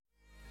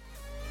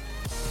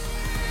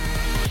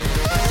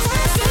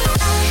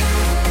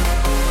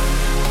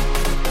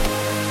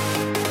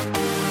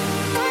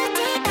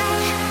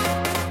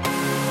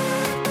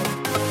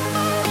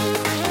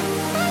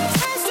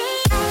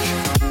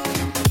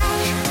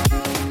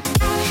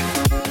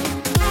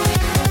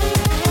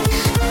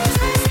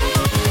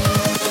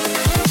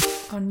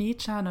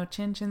Icha no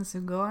Chinchin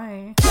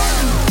Sugoi.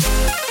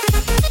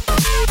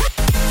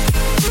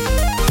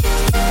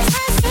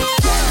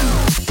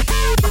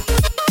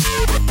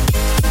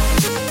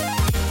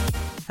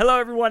 Hello,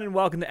 everyone, and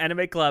welcome to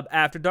Anime Club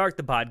After Dark,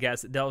 the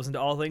podcast that delves into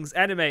all things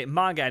anime,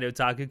 manga, and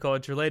otaku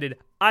culture related.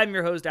 I'm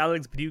your host,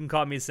 Alex, but you can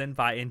call me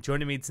Senpai, and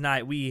joining me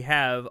tonight, we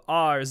have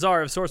our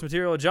czar of source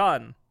material,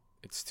 John.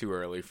 It's too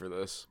early for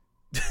this.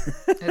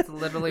 It's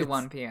literally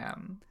 1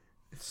 p.m.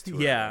 It's too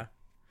Yeah.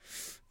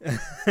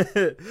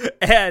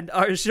 And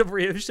our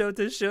chivalry of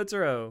Shota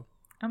Shotaro.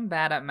 I'm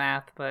bad at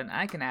math, but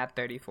I can add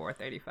 34,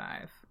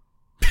 35.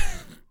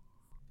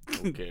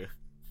 early. Okay.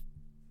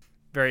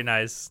 Very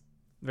nice.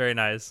 Very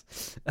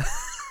nice.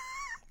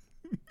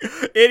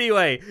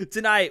 Anyway,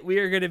 tonight we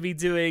are going to be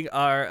doing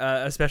our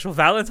a special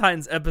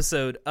Valentine's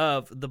episode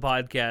of the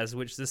podcast,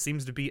 which this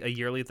seems to be a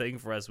yearly thing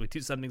for us. We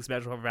do something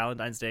special for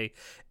Valentine's Day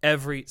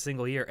every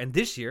single year. And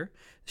this year,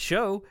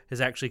 Sho has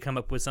actually come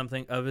up with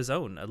something of his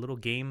own, a little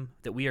game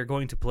that we are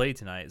going to play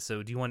tonight.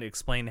 So do you want to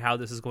explain how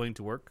this is going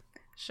to work?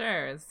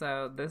 Sure,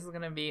 so this is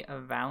going to be a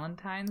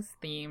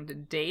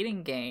Valentine's-themed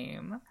dating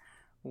game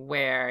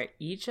where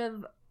each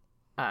of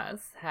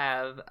us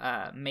have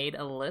made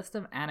a list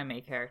of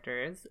anime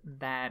characters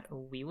that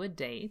we would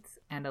date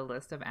and a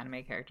list of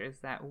anime characters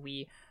that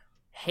we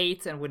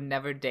hate and would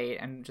never date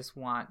and just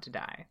want to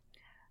die.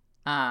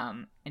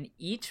 And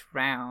each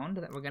round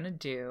that we're going to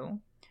do,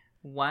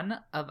 one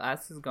of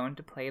us is going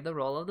to play the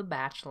role of the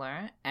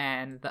Bachelor,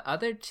 and the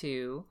other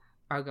two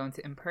are going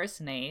to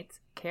impersonate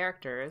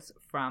characters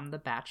from the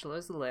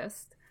Bachelor's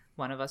list.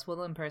 One of us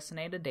will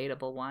impersonate a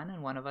dateable one,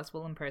 and one of us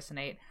will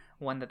impersonate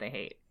one that they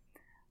hate.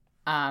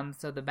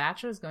 So the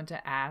Bachelor is going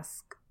to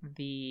ask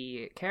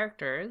the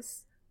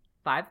characters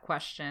 5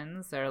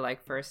 questions. They're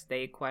like first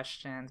date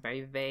questions,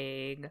 very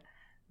vague,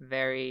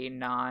 very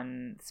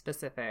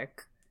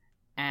non-specific.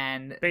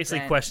 And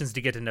Basically questions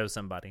to get to know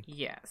somebody.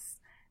 Yes.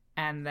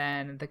 And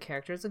then the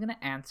characters are going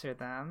to answer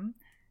them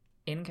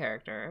in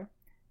character.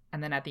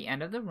 And then at the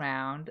end of the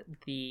round,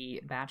 the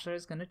Bachelor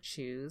is going to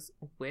choose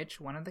which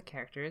one of the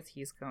characters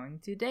he's going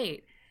to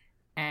date.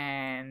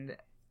 And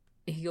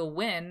he'll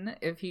win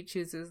if he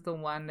chooses the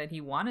one that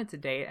he wanted to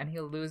date, and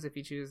he'll lose if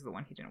he chooses the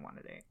one he didn't want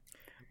to date.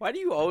 Why do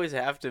you always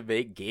have to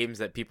make games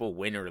that people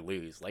win or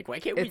lose? Like, why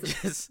can't we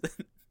just...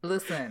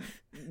 Listen,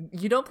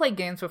 you don't play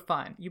games for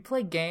fun. You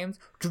play games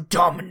to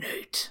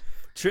dominate.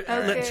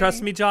 Okay.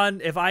 Trust me, John.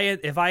 If I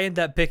end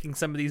up picking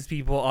some of these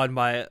people on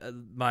my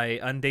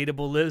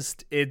undateable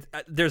list,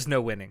 there's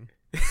no winning.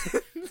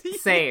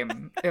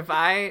 Same.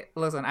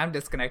 Listen, I'm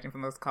disconnecting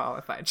from this call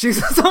if I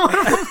choose someone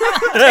from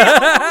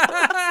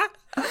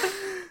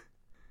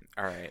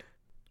All right.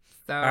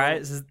 So, all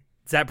right. So is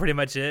that pretty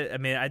much it? I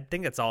mean, I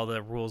think that's all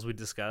the rules we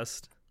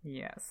discussed.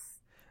 yes.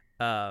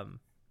 I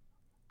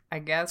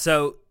guess.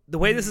 So the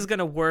way this is going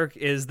to work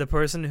is the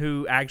person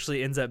who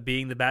actually ends up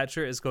being the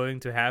Bachelor is going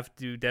to have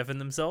to deafen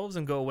themselves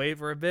and go away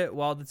for a bit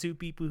while the two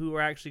people who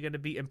are actually going to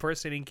be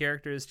impersonating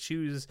characters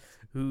choose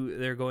who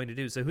they're going to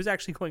do. So who's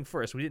actually going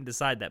first? We didn't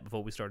decide that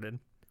before we started.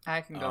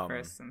 I can go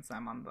first since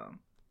I'm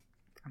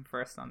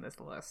first on this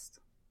list.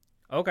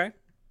 Okay.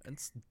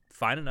 That's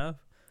fine enough.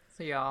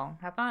 So y'all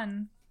have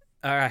fun.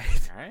 All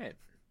right.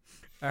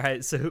 All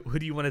right. So who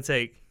do you want to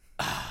take?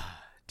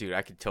 Dude,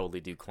 I could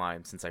totally do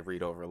Climb since I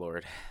read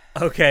Overlord.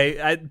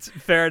 Okay.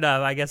 Fair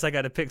enough. I guess I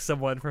got to pick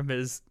someone from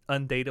his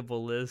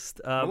undateable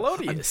list.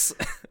 Melodious.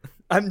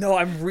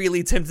 I'm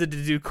really tempted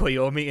to do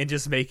Koyomi and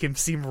just make him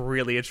seem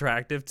really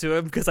attractive to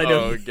him because I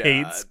know he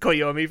hates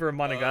Koyomi from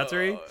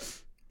Monogatari. All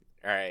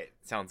right.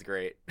 Sounds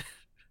great.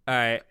 All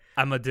right.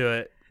 I'm going to do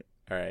it.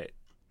 All right.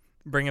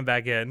 Bring him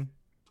back in.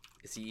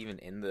 Is he even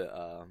in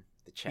the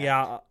chat?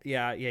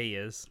 Yeah, he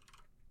is.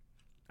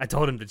 I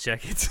told him to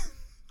check it.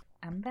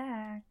 I'm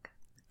back.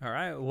 All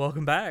right,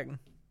 welcome back.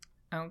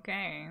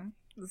 Okay,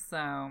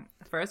 so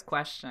first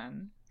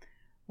question.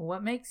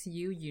 What makes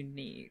you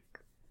unique?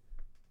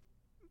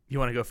 You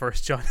want to go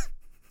first, John?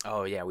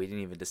 Oh, yeah, we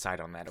didn't even decide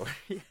on that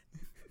already.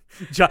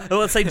 John,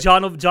 let's say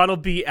John will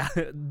be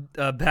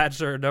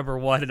Bachelor number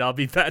 1 and I'll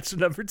be Bachelor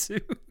number 2.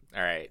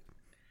 All right.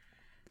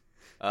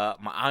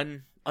 My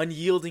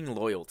unyielding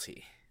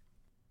loyalty.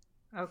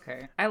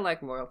 Okay, I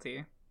like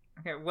loyalty.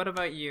 Okay, what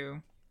about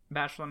you,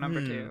 Bachelor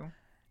number 2?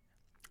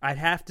 I'd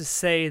have to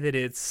say that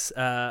it's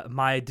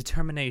my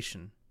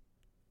determination.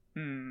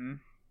 I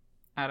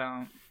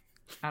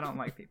don't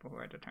like people who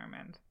are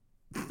determined.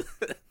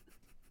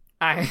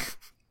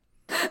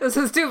 This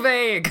is too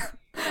vague.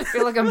 I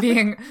feel like I'm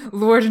being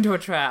lured into a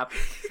trap.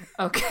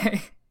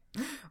 Okay.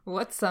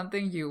 What's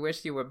something you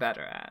wish you were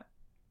better at?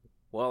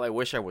 Well, I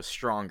wish I was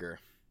stronger.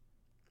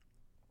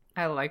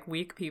 I like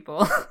weak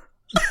people.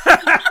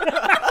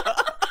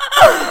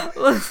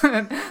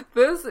 Listen,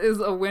 this is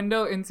a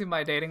window into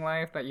my dating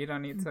life that you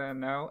don't need to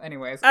know.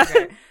 Anyways,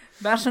 okay.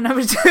 Bachelor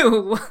number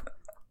 2.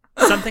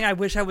 Something I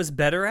wish I was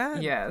better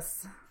at?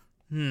 Yes.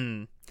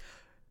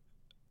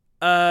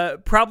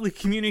 Probably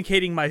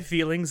communicating my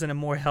feelings in a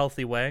more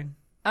healthy way.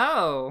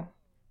 Oh.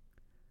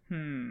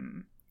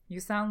 You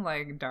sound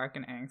like dark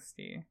and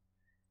angsty.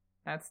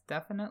 That's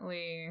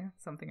definitely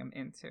something I'm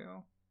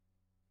into.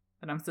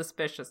 and I'm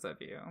suspicious of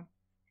you.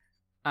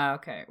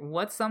 Okay,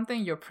 what's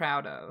something you're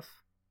proud of?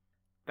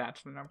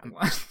 Bachelor number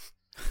one.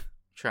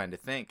 Trying to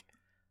think.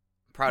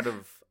 Proud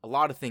of a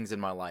lot of things in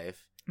my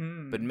life, but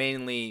Mm.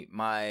 mainly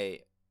my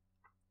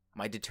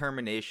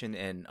determination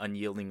and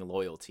unyielding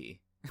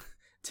loyalty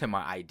to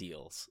my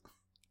ideals.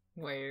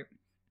 Wait,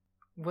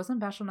 wasn't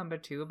Bachelor number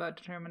two about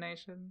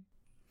determination?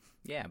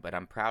 Yeah, but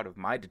I'm proud of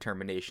my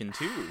determination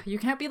too. You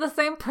can't be the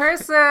same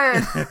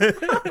person!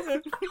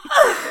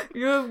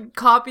 You're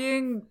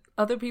copying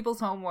other people's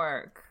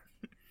homework.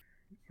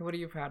 What are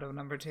you proud of,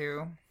 number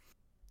two?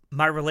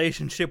 My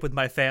relationship with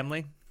my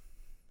family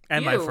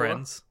and my Ew.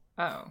 friends.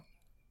 Oh.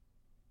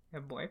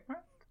 Your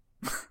boyfriend?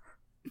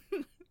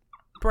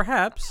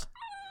 Perhaps.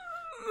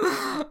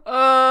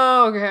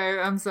 Oh, okay.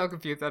 I'm so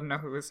confused. I don't know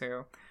who is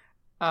who.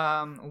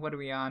 What are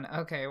we on?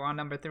 Okay, we're on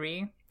number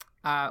three.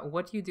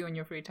 What do you do in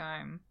your free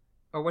time?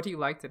 Or what do you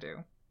like to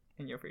do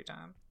in your free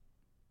time?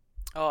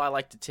 Oh, I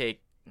like to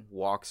take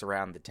walks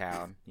around the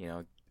town,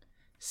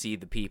 see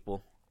the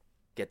people,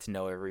 get to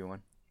know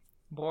everyone.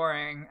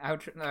 Boring. Or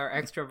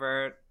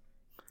extrovert.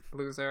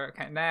 Loser.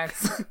 Okay,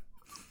 next.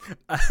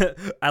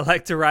 I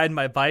like to ride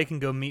my bike and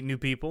go meet new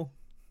people.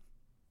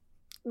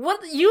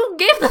 What? You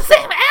gave the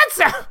same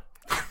answer!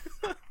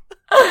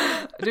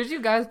 Did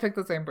you guys pick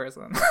the same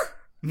person?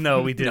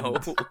 No, we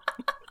didn't. No.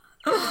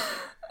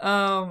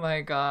 Oh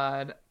my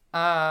god.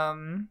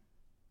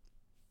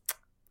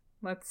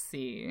 Let's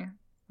see.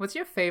 What's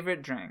your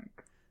favorite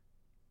drink?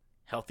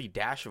 Healthy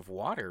dash of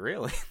water,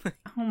 really.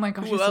 Oh my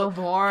gosh, Who you're so else?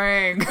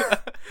 boring.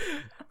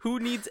 Who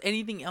needs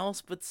anything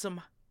else but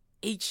some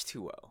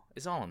H2O,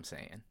 is all I'm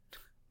saying.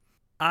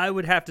 I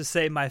would have to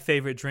say my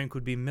favorite drink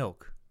would be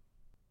milk.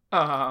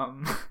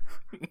 From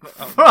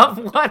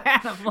what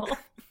animal?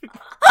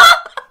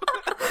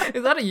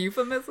 Is that a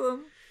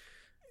euphemism?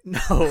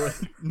 No,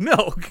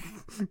 milk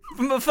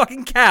from a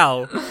fucking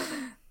cow.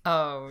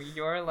 Oh,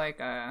 you're like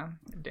a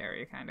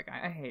dairy kind of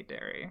guy. I hate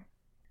dairy.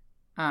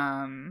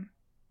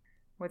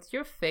 What's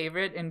your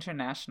favorite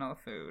international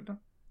food?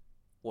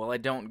 Well, I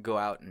don't go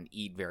out and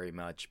eat very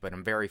much, but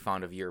I'm very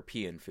fond of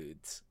European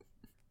foods.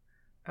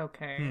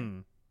 Okay.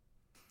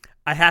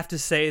 I have to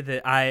say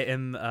that I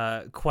am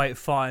quite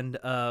fond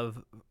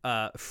of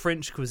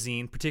French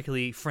cuisine,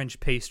 particularly French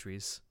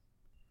pastries.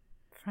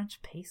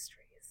 French pastries.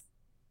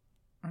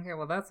 Okay,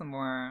 well that's a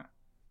more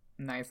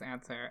nice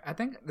answer. I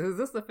think is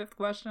this the fifth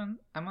question?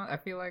 I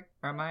feel like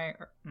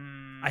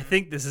I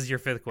think this is your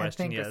fifth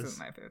question. I think Yes. this is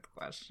my fifth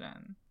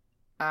question.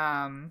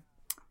 Are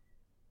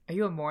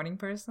you a morning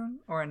person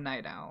or a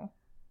night owl?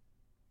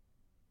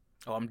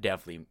 Oh, I'm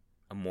definitely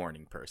a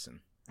morning person.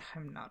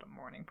 I'm not a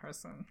morning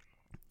person.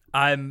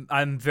 I'm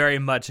very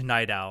much a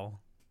night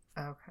owl.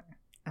 Okay.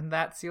 And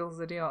that seals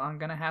the deal. I'm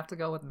gonna have to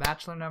go with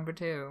Bachelor number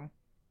two.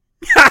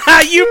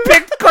 You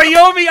picked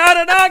Koyomi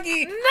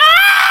Aranagi!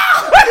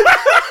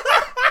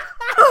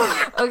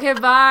 Okay,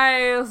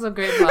 bye. It was a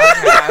great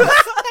podcast.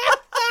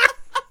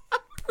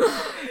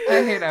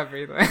 I hate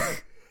everything.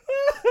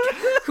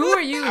 Who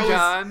are you,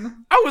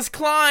 John? I was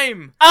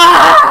Climb!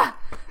 Ah!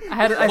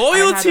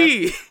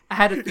 Loyalty! I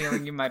had a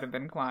feeling you might have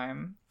been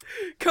Climb.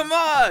 Come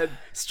on! Done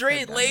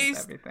Straight with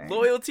laced, everything.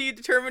 loyalty,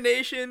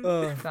 determination,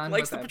 Done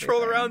likes to with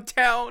patrol everything. around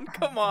town.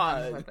 Come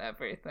on! With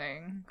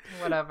everything.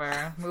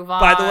 Whatever. Move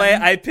on. By the way,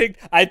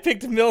 I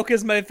picked milk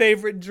as my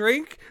favorite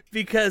drink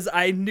because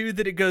I knew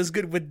that it goes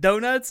good with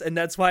donuts, and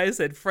that's why I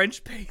said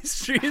French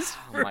pastries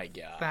Oh for my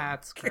god.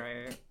 That's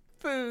great.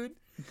 food.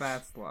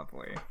 That's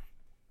lovely.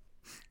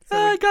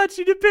 I got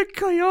you to pick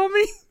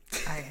Koyomi.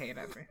 I hate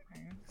everything.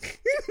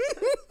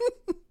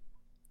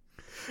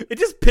 It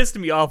just pissed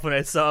me off when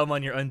I saw him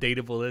on your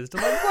undateable list.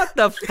 I'm like, what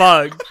the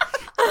fuck?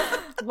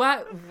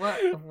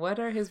 What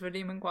are his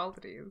redeeming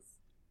qualities?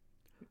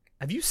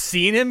 Have you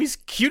seen him? He's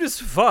cute as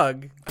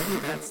fuck.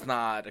 That's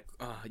not.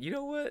 You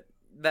know what?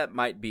 That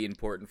might be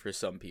important for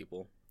some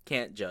people.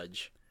 Can't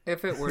judge.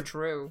 If it were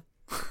true.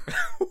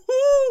 Woo!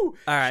 All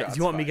right, Shots do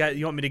you want fired.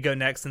 me to go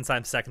next since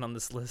I'm second on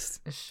this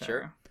list?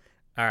 Sure.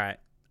 All right,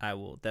 I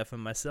will deafen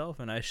myself,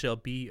 and I shall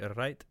be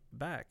right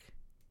back.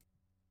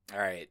 All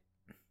right.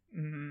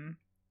 Mm-hmm.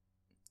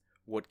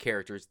 What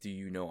characters do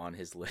you know on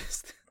his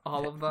list?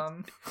 All of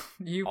them.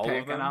 You All of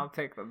pick, them? and I'll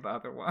pick the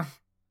other one.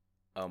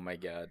 Oh my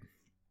god.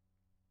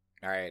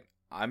 All right.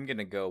 I'm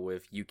gonna go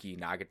with Yuki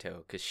Nagato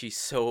because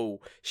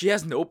she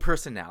has no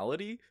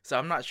personality, so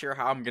I'm not sure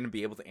how I'm gonna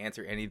be able to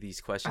answer any of these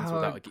questions Oh,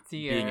 without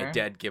being dear. a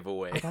dead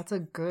giveaway. Oh, that's a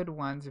good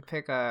one to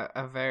pick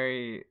a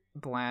very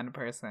bland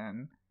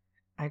person.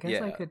 I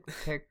guess I Yeah. could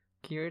pick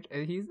Kirito.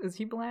 Is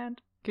he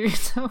bland?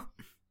 Kirito?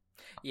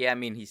 Yeah, I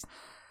mean he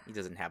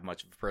doesn't have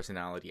much of a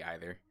personality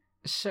either.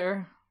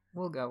 Sure.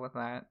 We'll go with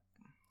that.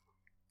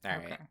 All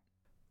right.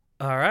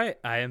 All right,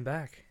 I am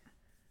back.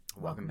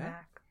 Welcome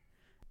back.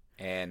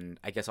 And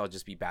I guess I'll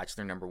just be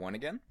Bachelor number 1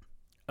 again.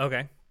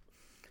 Okay,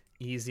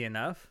 easy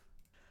enough.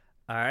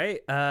 All right.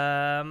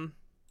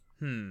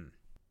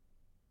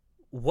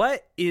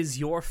 What is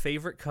your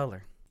favorite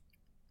color?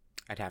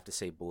 I'd have to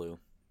say blue.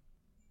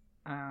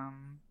 I'd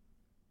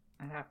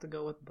have to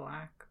go with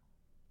black.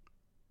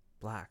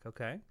 Black.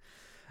 Okay.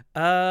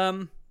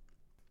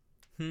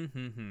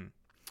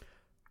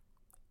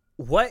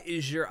 What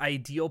is your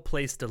ideal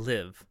place to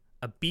live?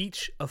 A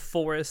beach, a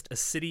forest, a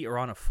city, or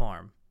on a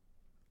farm?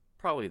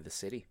 Probably the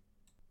city.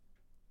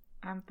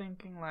 I'm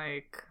thinking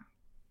like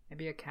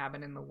maybe a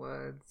cabin in the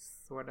woods,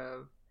 sort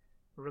of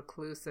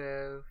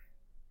reclusive,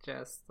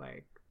 just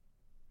like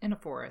in a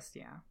forest,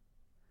 yeah.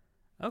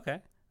 Okay.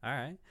 All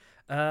right.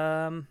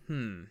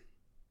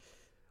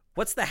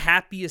 What's the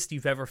happiest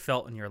you've ever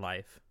felt in your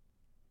life?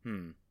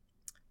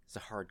 It's a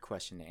hard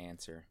question to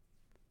answer.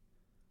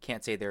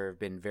 Can't say there have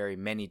been very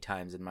many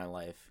times in my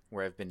life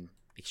where I've been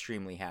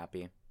extremely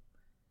happy.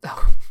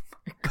 Oh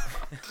my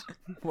god.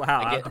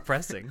 Wow,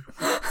 depressing.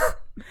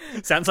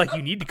 Sounds like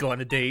you need to go on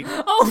a date.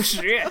 Oh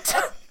shit.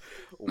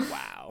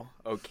 Wow.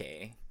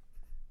 Okay.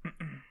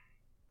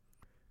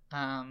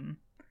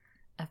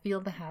 I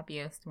feel the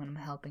happiest when I'm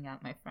helping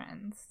out my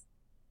friends.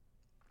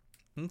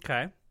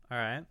 Okay. All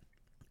right.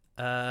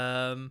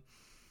 I'm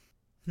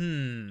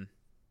gonna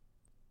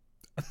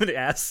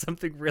ask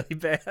something really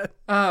bad.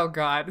 Oh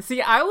god.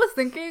 See, I was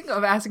thinking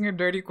of asking a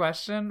dirty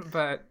question,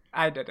 but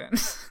I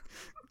didn't.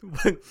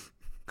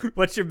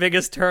 What's your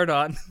biggest turn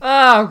on?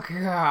 Oh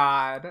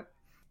god.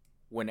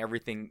 When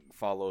everything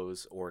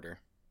follows order.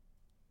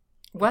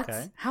 What?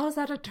 Okay. How is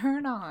that a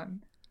turn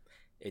on?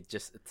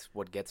 It's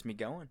what gets me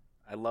going.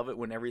 I love it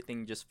when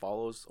everything just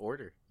follows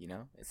order, you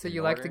know? It's So in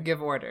you like order. to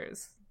give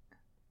orders.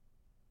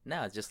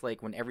 No, it's just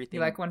like when everything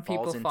You like when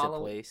people falls into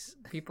follow place.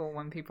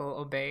 when people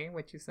obey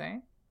what you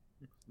say?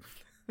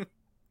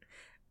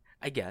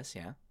 I guess,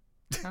 yeah.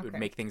 It would Okay.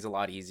 make things a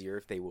lot easier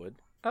if they would.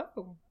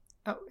 Oh,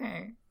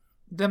 okay.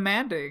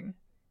 Demanding.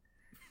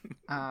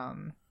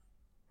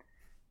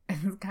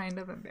 It's kind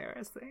of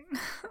embarrassing.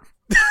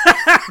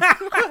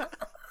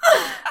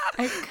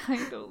 I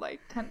kind of like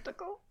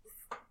tentacles.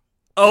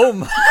 Oh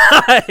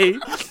my!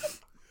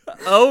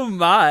 Oh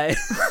my!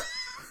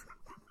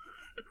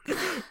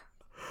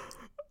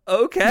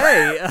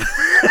 Okay.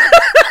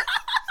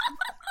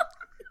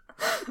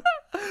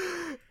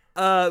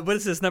 What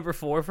is this, number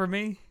 4 for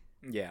me?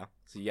 Yeah.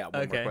 So yeah, one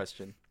more Okay.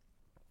 question.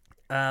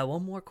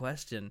 One more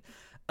question.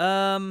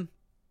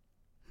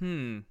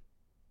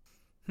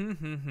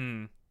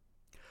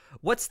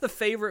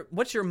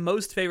 What's your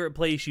most favorite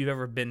place you've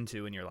ever been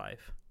to in your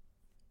life?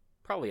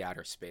 Probably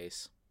outer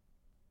space.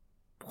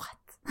 What?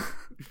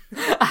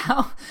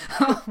 Ow.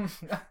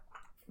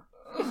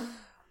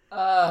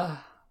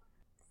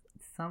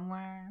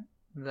 Somewhere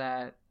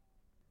that...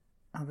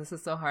 Oh, this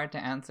is so hard to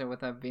answer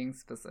without being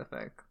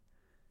specific.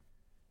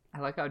 I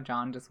like how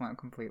John just went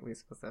completely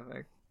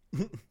specific.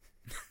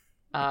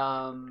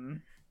 Oh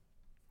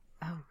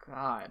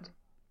god.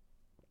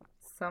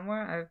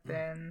 Somewhere I've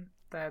been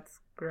that's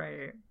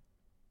great.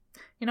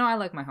 You know, I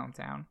like my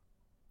hometown.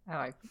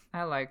 I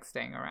like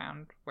staying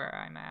around where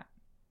I'm at.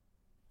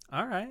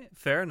 All right,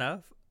 fair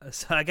enough.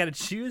 So I got to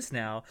choose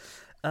now.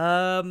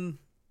 I'm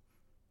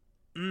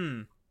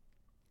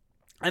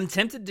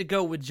tempted to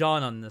go with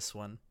John on this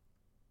one.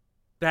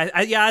 But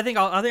I think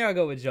I'll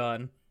go with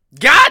John.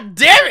 God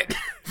damn it!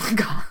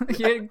 God,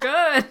 you're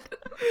good.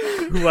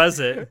 Who was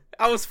it?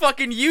 I was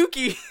fucking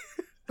Yuki.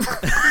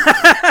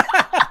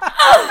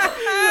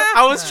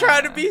 I was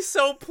trying to be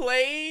so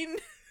plain.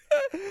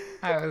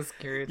 I was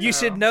curious. You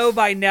should know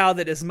by now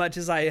that as much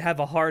as I have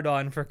a hard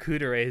on for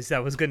Kuderes, I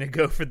was going to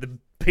go for the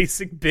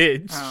basic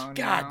bitch. Oh,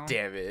 God no.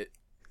 damn it.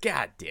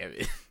 God damn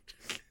it.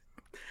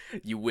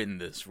 You win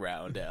this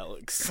round,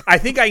 Alex. I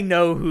think I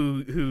know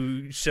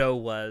who Sho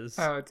was.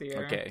 Oh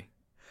dear. Okay.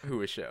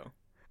 Who is Sho?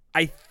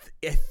 I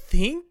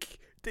think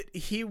that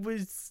he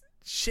was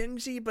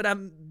Shinji, but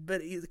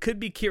it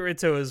could be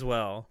Kirito as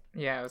well.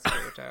 Yeah, it was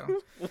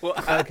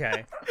Kirito.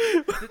 Okay.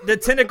 The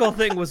tentacle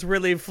thing was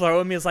really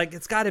throwing me. It's like,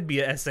 it's got to be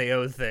a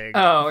SAO thing.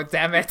 Oh,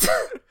 damn it.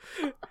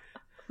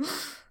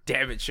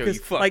 Damn it, Sho, you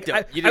 'Cause, fucked like,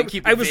 up. You didn't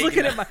keep it I was vague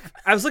looking enough.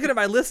 I was looking at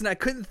my list and I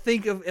couldn't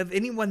think of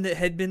anyone that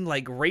had been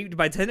like raped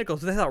by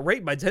tentacles. But I thought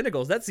raped by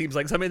tentacles, that seems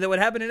like something that would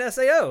happen in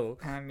SAO.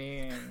 I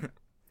mean,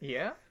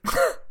 yeah.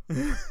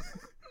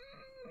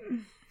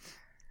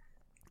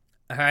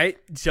 All right,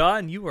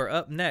 John, you are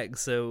up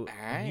next, so All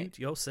right. mute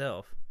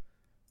yourself.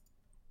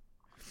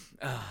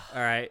 All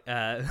right,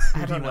 I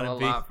who do don't you want know a to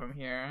be? lot from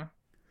here.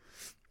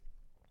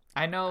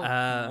 I know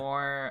Uh,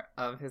 more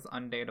of his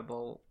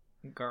undateable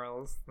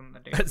girls than the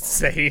dateable.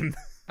 Same.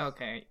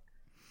 Okay.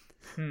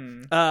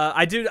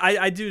 I do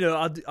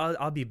know.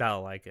 I'll be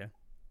Balalaika.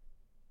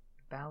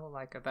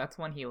 Balalaika, that's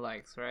one he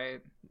likes, right?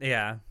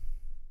 Yeah,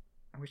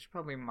 We should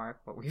probably mark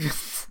what we...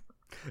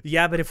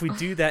 yeah, but if we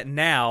do that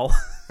now,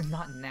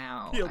 Not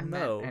now. You'll I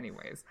know. meant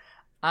anyways.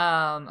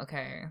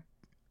 Okay.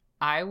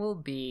 I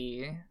want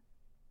to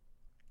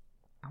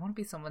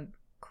be someone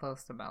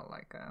close to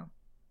Balalaika,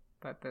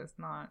 but there's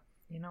not.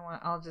 You know what?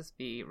 I'll just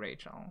be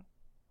Rachel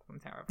from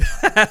Tower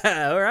of God.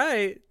 all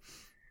right.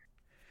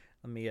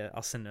 Let me.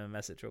 I'll send him a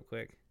message real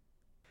quick.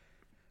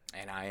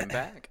 And I am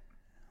back.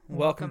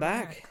 Welcome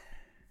back.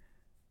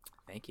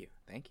 Thank you.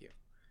 Thank you.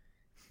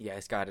 You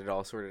guys got it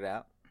all sorted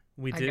out?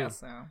 We I do. guess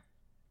so.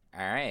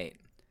 All right.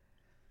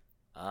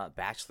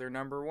 Bachelor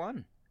number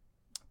 1.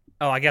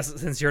 Oh, I guess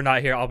since you're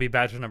not here, I'll be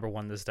bachelor number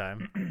 1 this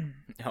time.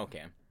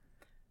 Okay.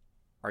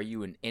 Are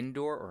you an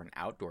indoor or an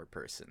outdoor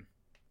person?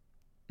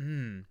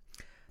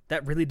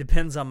 That really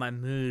depends on my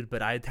mood,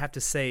 but I'd have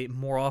to say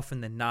more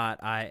often than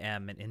not, I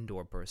am an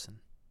indoor person.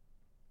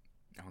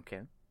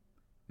 Okay.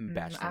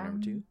 Bachelor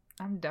number 2?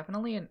 I'm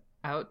definitely an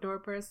outdoor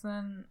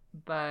person,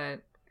 but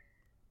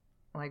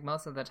like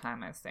most of the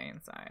time I stay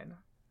inside.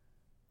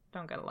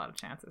 Don't get a lot of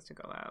chances to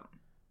go out.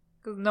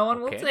 Because no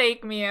one will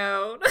take me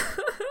out.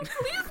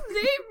 Please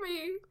take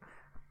me.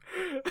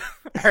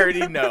 I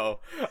already know.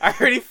 I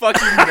already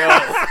fucking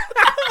know.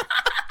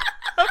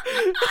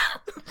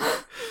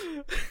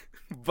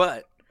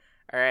 But,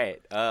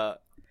 alright. Are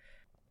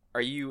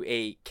you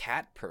a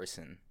cat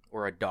person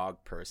or a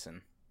dog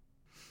person?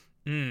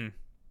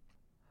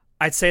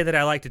 I'd say that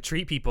I like to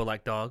treat people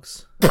like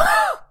dogs.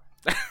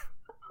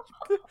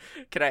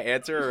 Can I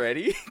answer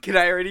already? Can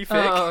I already pick?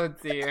 Oh,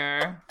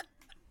 dear.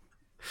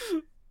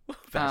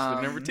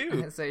 Bachelor number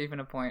 2. So even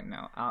a point?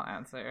 No, I'll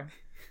answer.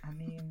 I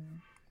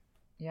mean,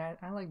 yeah,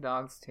 I like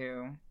dogs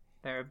too.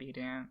 They're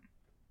obedient.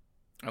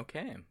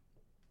 Okay.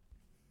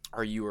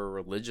 Are you a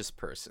religious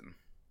person?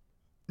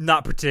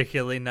 Not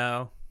particularly,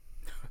 no.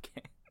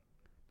 Okay.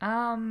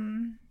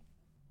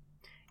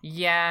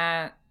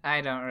 Yeah,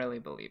 I don't really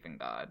believe in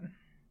God.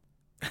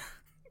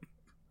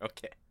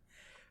 Okay.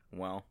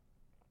 Well,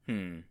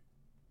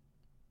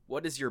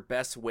 what is your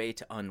best way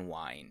to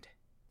unwind?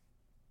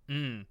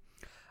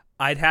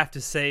 I'd have to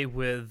say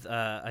with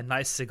a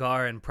nice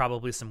cigar and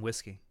probably some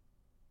whiskey.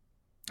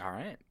 All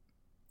right.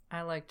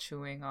 I like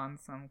chewing on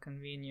some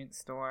convenience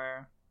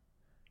store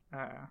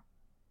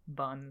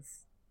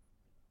buns.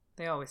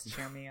 They always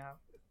cheer me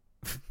up.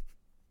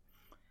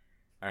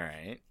 All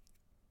right.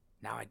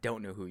 Now I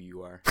don't know who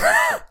you are.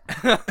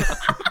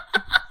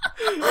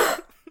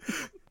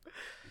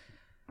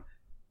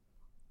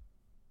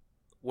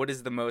 What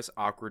is the most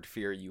awkward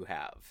fear you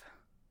have?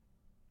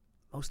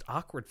 Most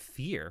awkward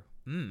fear?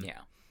 Yeah.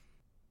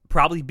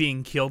 Probably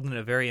being killed in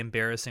a very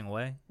embarrassing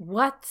way.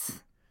 What?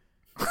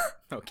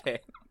 Okay.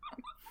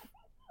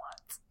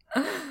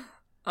 What?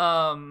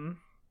 I'm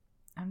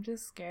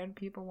just scared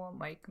people won't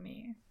like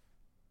me.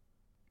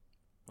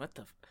 What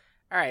the?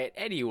 All right.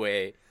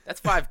 Anyway, that's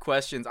 5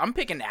 questions. I'm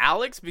picking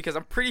Alex because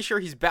I'm pretty sure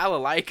he's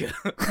balalaika.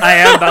 I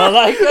am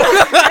balalaika.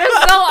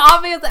 It's so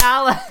obvious,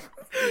 Alex.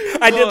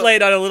 I did lay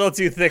it on a little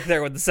too thick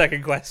there with the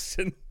second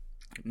question.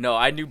 No,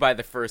 I knew by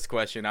the first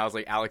question. I was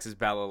like, Alex is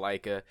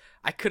balalaika.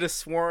 I could have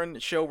sworn,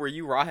 show, were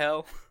you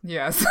Rahel?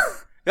 Yes.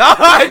 Oh,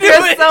 I knew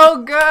You're it!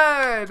 so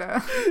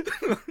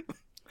good.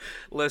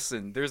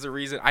 Listen, there's a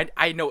reason.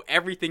 I know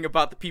everything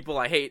about the people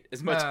I hate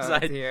as much as I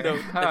dear. know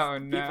the people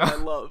I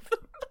love.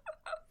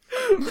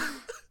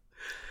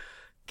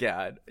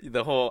 God,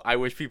 the whole I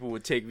wish people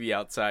would take me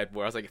outside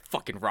where I was like,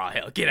 fucking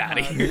Rahel, get out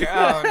of here.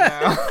 Oh,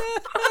 no.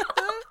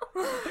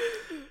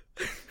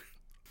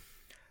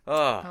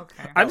 Oh,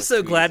 Okay. I'm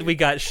so glad we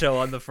got show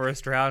on the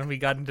first round. We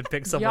got him to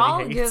pick someone Y'all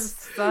he give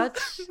hates. such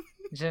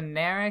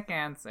generic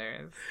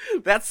answers.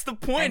 That's the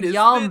point. And Isn't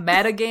y'all it?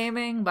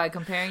 metagaming by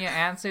comparing your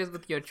answers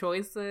with your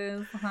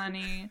choices,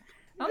 honey.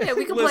 Okay,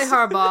 we can play Listen.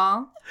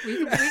 hardball.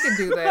 We can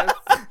do this.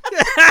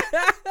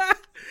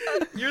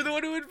 You're the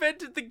one who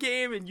invented the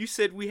game, and you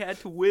said we had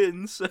to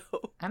win. So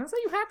I didn't say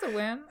you had to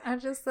win. I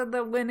just said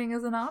that winning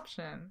is an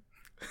option.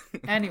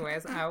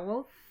 Anyways, I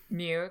will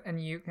mute,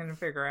 and you can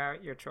figure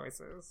out your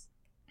choices.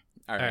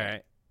 all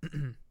right.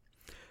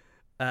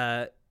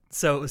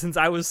 So since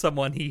I was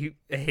someone he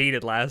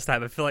hated last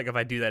time, I feel like if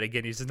I do that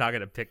again, he's just not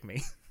gonna pick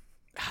me.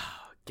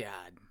 Oh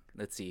God.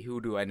 Let's see.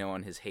 Who do I know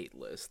on his hate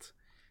list?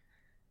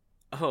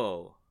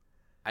 Oh,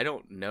 I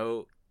don't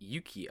know.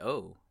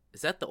 Yukio.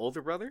 Is that the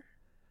older brother?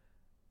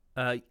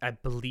 I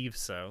believe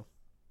so.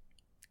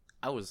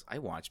 I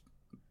watched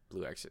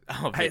Blue Exorcist.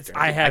 Oh,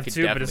 I have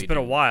too, but it's been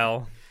a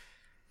while.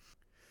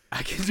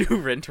 I can do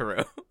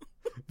Rentaro.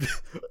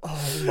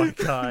 Oh my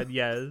god,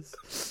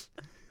 yes.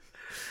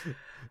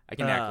 I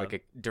can act like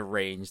a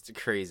deranged,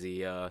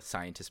 crazy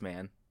scientist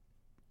man.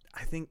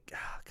 I think,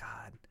 oh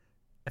god.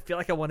 I feel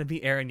like I want to be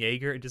Eren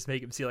Yeager and just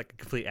make him seem like a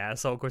complete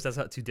asshole. Of course, that's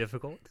not too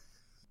difficult.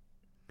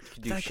 You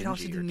could do But I can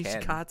also Shinji do or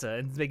Ken. Nishikata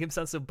and make him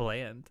sound so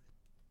bland.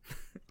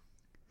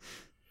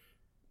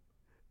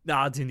 No,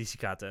 I'll do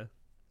Nishikata.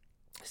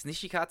 Is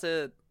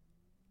Nishikata?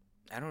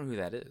 I don't know who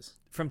that is.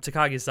 From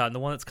Takagi-san, the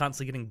one that's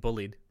constantly getting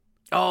bullied.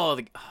 Oh,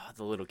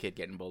 the little kid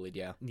getting bullied.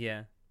 Yeah,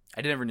 Yeah.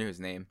 I never knew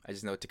his name. I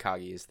just know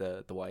Takagi is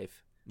the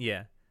wife.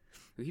 Yeah.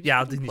 Who keeps Yeah,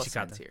 I'll putting do plus Nishikata.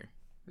 signs here.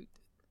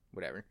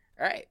 Whatever.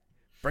 All right.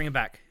 Bring him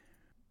back.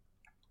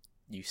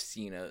 You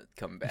Cena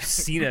come back.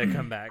 Cena,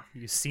 come back.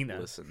 You Cena.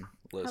 Listen.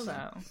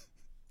 Hello.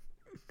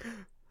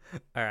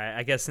 All right,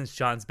 I guess since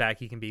John's back,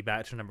 he can be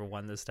bachelor number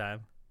 1 this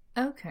time.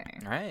 Okay.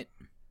 All right.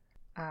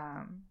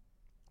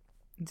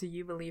 Do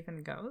you believe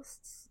in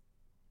ghosts?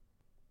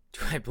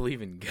 Do I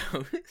believe in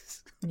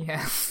ghosts?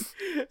 Yes.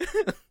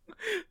 What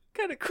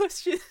kind of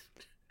question?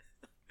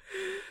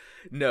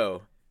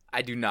 No,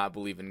 I do not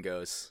believe in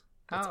ghosts.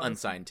 That's Oh.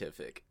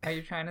 unscientific. Are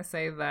you trying to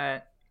say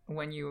that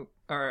when you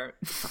are...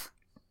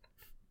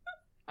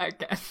 I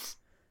guess.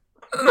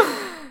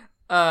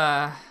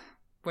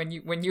 When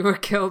you were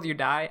killed, you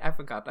die. I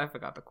forgot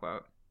the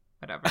quote.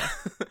 Whatever.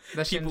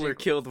 The People Shinji- are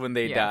killed when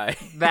they die.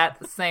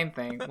 That same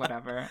thing.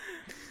 Whatever.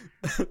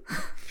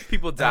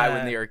 People die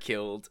when they are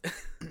killed.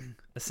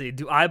 Let's see.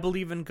 Do I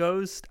believe in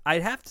ghosts?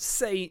 I'd have to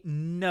say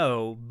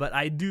no, but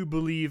I do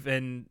believe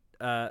in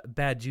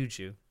bad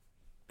juju.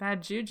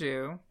 Bad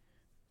juju.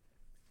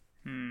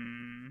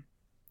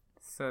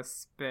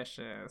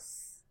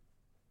 Suspicious.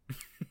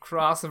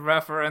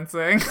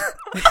 Cross-referencing.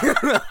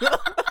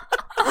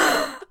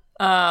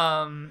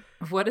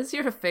 What is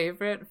your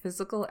favorite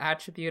physical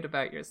attribute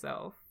about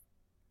yourself?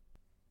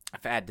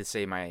 I've had to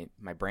say my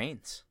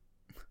brains.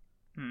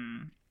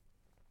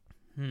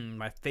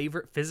 My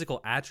favorite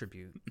physical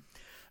attribute.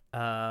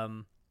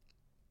 I'd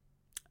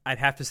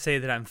have to say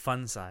that I'm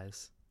fun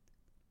size.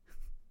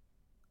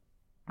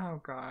 Oh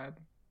God,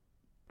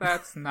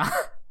 that's not.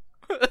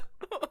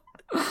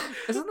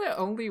 Isn't there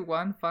only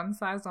one fun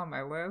size on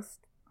my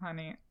list,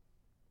 honey?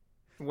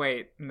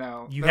 Wait,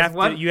 no. You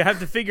have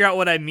to figure out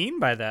what I mean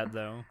by that,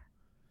 though.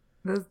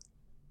 There's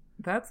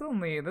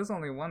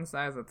only one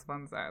size that's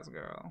fun size,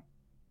 girl.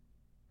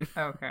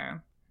 Okay.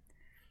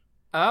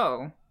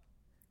 Oh,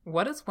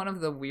 what is one of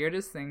the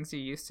weirdest things you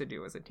used to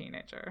do as a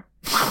teenager?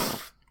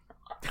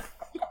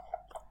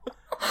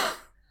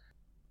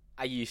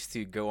 I used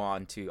to go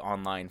on to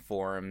online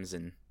forums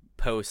and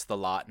post a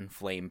lot and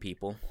flame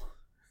people.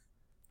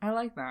 I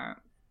like that.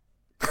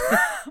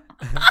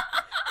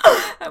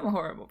 I'm a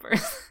horrible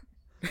person.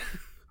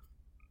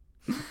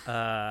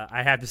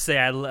 I have to say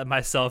I let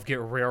myself get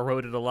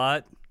railroaded a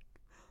lot.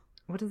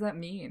 What does that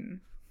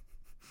mean?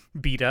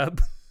 Beat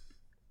up.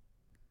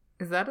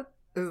 Is that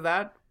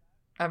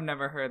I've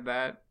never heard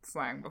that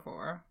slang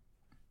before.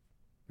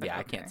 Yeah,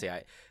 I Okay. can't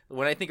say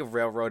when I think of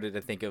railroaded,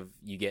 I think of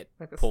you get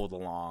Like pulled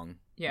along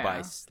Yeah.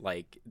 by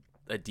like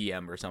a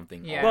DM or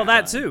something. Yeah. all Well, the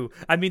that time. too.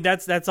 I mean,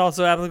 that's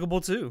also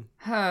applicable too.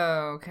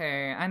 Oh,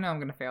 okay. I know I'm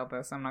gonna fail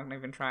this. I'm not gonna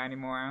even try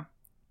anymore.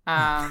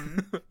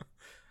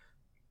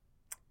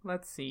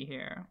 Let's see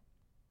here.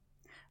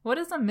 What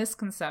is a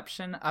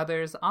misconception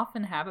others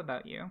often have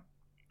about you?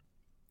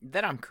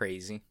 That I'm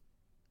crazy.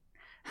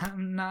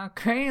 I'm not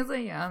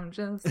crazy. I'm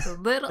just a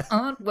little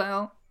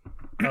unwell.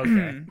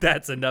 Okay,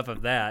 that's enough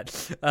of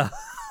that.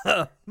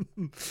 A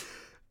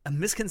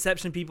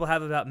misconception people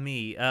have about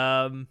me.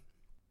 I'm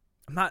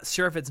not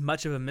sure if it's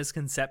much of a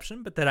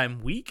misconception, but that I'm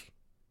weak.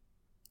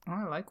 Oh,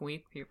 I like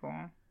weak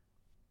people.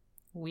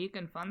 Weak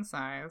and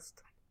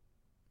fun-sized.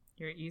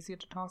 You're easy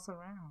to toss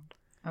around.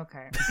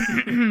 Okay.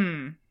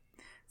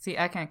 See,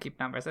 I can't keep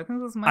numbers. I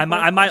think this is my.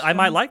 I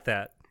might like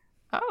that.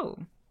 Oh.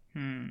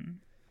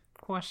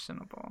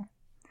 Questionable.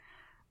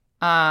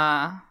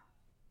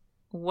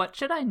 What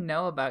should I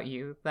know about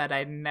you that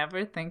I'd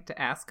never think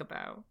to ask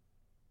about?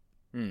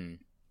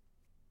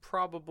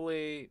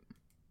 Probably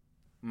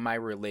my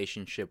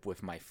relationship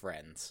with my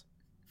friends.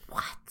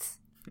 What?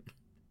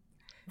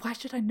 Why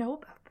should I know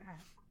about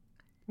that?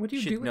 What do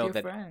you Should do with know your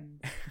that-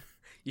 friends?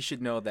 You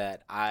should know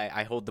that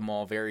I hold them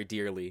all very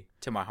dearly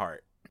to my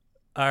heart.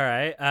 All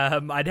right.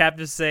 I'd have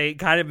to say,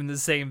 kind of in the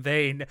same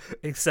vein,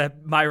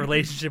 except my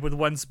relationship with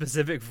one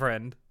specific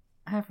friend.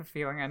 I have a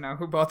feeling I know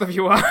who both of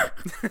you are.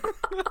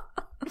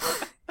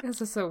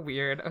 This is so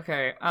weird.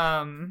 Okay.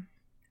 I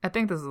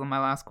think this is my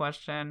last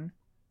question.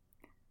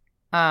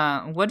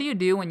 What do you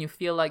do when you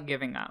feel like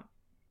giving up?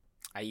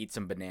 I eat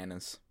some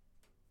bananas.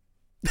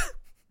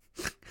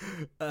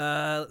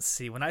 Let's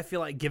see. When I feel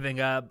like giving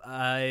up,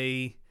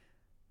 I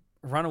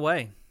run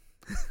away.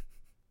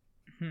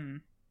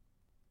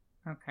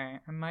 Okay.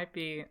 I might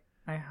be.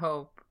 I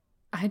hope.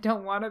 I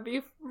don't want to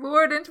be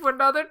lured into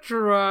another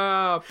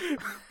trap.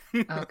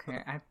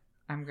 Okay.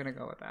 I'm gonna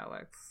go with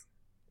Alex.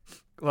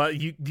 Well,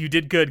 you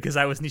did good because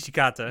I was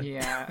Nishikata.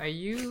 Yeah. Are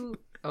you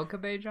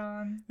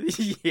Okabe-John?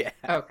 Yeah.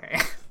 Okay.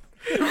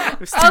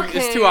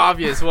 It's too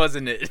obvious,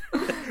 wasn't it?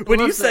 When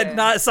you said Listen.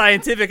 not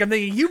scientific, I'm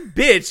thinking, you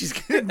bitch, he's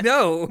gonna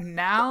know.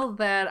 Now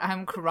that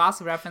I'm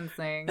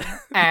cross-referencing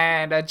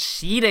and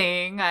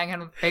cheating, I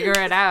can figure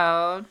it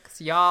out. Because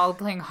y'all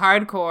playing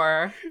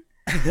hardcore.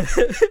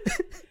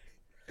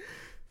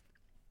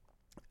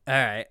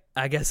 Alright,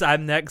 I guess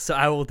I'm next, so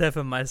I will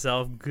deafen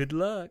myself. Good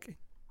luck.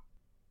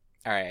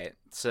 All right,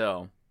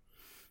 so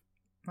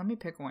Let me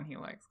pick one he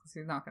likes, because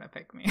he's not going to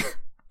pick me.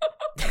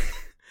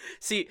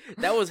 see,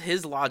 that was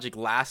his logic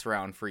last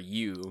round for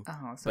you,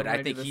 Oh, so but we're I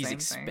gonna do think the he's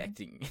same thing?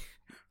 expecting.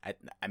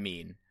 I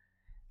mean,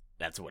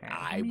 that's what Okay,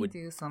 I let me would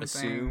do something.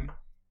 assume.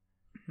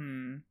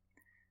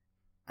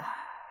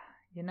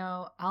 You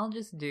know, I'll do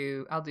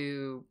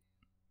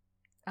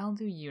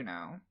you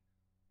know.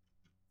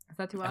 Is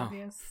that too Oh.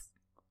 obvious?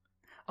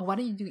 Oh, why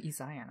don't you do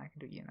Isayan? I can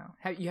do you know.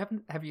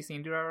 Have you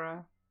seen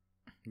Durara?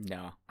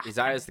 No,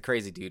 Isaiah's the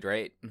crazy dude,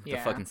 right? With Yeah.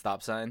 the fucking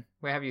stop sign.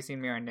 Wait, have you seen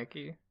Mira and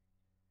Nikki?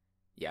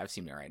 Yeah, I've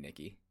seen Mirai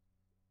Nikki.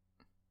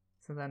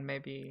 So then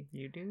maybe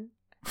you do?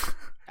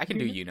 I can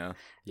do you know.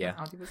 Yeah.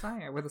 I'll do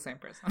Isaiah. We're the same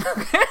person.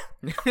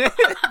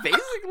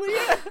 Basically,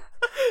 yeah.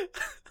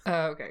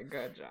 Okay,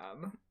 good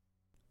job.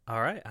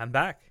 Alright, I'm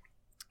back.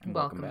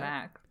 Welcome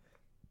back.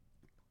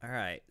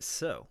 Alright,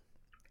 so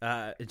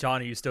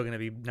John, are you still going to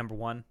be number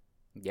one?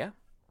 Yeah.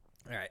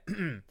 All right.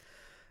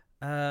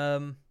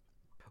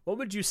 What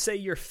would you say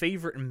your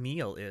favorite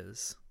meal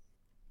is?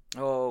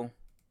 Oh,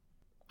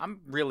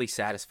 I'm really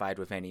satisfied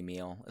with any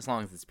meal as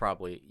long as it's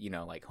probably,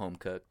 like home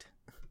cooked.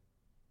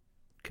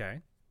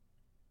 Okay.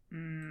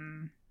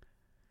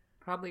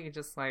 Probably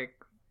just like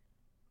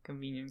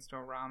convenience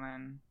store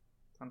ramen,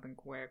 something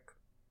quick.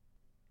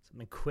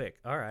 Something quick.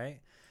 All right.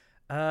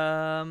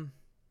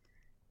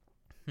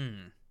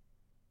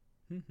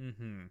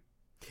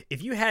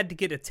 If you had to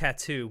get a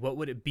tattoo, what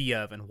would it be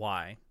of and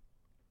why?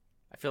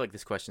 I feel like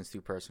this question's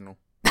too personal.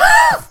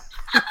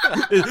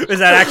 Is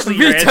that actually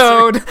your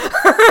answer?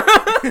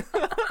 Vetoed.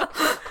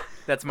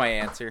 That's my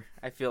answer.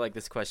 I feel like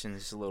this question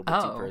is just a little bit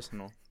too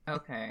personal.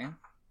 Okay.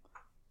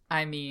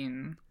 I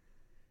mean,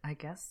 I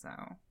guess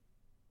so.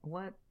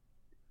 What?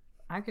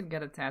 I could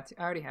get a tattoo.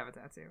 I already have a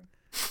tattoo.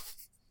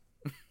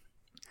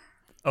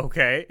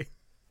 Okay.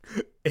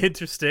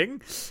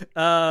 Interesting.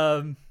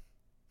 I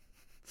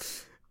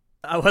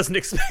wasn't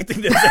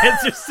expecting those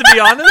answers, to be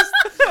honest.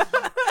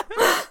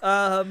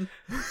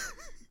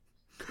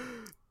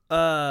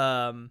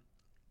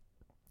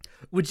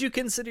 Would you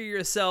consider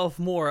yourself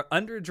more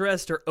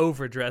underdressed or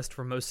overdressed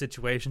for most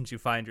situations you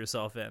find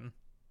yourself in?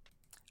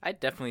 I'd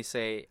definitely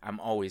say I'm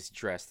always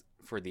dressed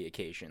for the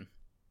occasion.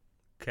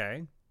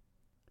 Okay.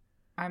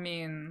 I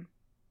mean,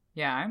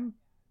 yeah, I'm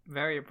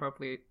very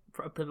appropriately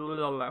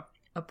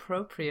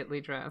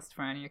dressed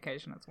for any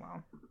occasion as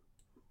well.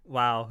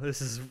 Wow,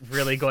 this is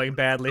really going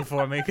badly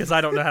for me because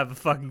I don't have a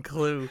fucking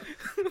clue.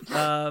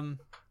 How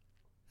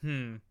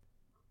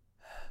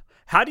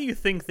do you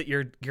think that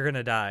you're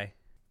gonna die?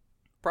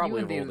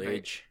 Probably of old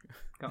age.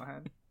 Go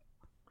ahead.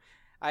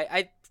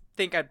 I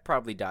think I'd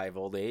probably die of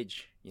old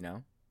age,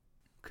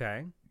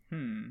 Okay.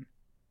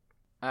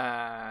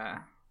 I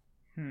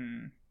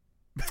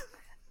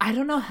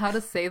don't know how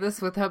to say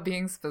this without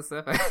being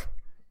specific.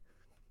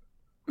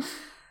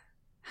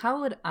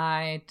 How would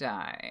I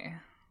die?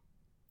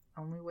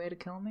 Only way to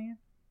kill me?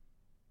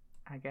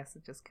 I guess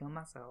I'd just kill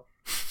myself.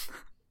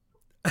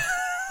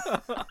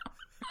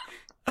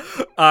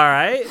 All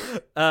right.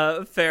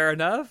 Fair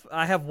enough.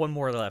 I have one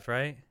more left,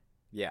 right?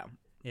 Yeah.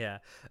 Yeah.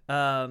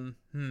 I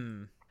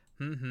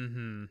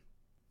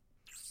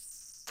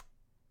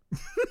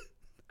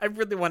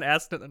really want to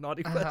ask a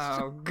naughty question.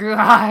 Oh,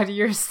 God,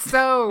 you're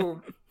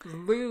so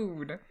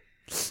lewd.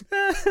 You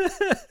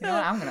know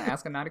what? I'm going to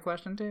ask a naughty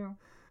question, too.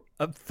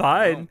 I'm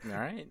fine. Oh, all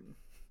right.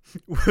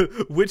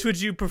 Which would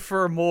you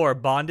prefer more,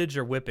 bondage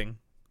or whipping?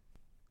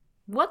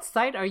 What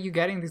site are you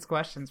getting these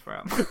questions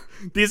from?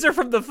 These are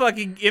from the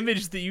fucking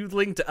image that you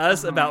linked to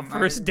us about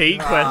first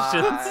date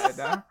questions. How is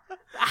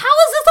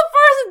this a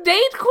first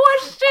date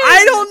question?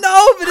 I don't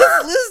know, but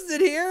it's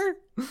listed here.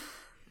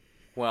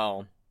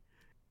 Well,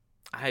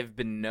 I've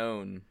been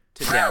known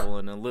to dabble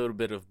in a little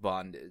bit of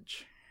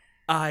bondage.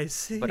 I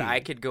see. But I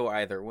could go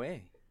either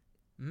way.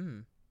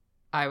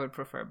 I would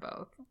prefer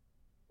both.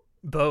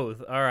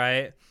 Both, all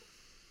right.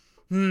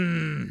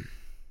 I'm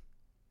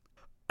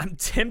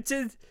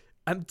tempted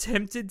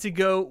to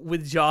go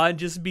with John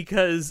just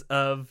because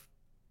of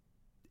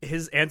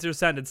his answer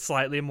sounded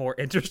slightly more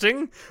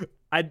interesting.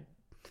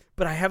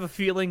 But I have a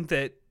feeling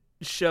that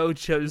Sho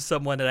chose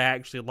someone that I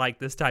actually like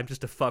this time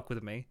just to fuck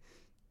with me.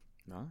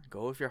 No,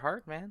 go with your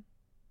heart, man.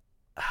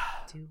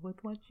 Do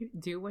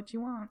what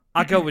you want.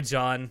 I'll go with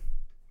John.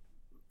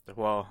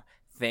 Well,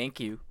 thank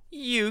you,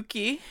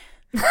 Yuki.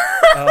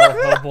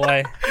 Oh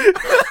boy.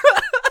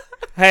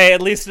 Hey,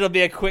 at least it'll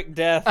be a quick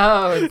death.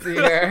 Oh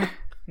dear.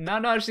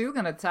 No, she's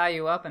gonna tie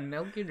you up and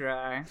milk you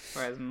dry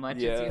for as much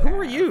as you have. Who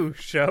are you,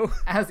 Sho?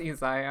 As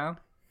Isaiah.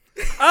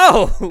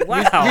 Oh,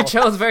 wow. You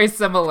chose very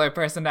similar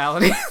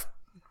personalities.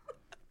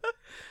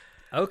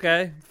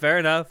 Okay, fair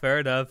enough.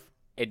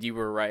 And you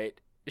were right.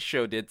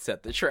 Sho did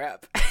set the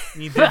trap.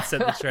 You did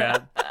set the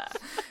trap.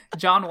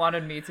 John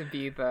wanted me to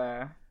be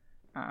the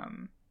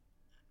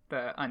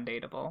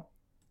undateable.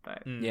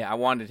 But yeah, I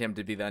wanted him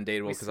to be the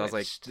undateable because I was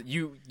like,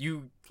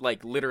 you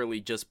like literally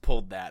just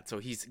pulled that, so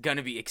he's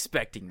gonna be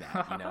expecting that,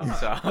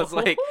 So I was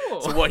like,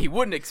 so what he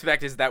wouldn't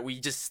expect is that we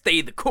just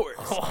stay the course.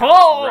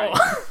 Right.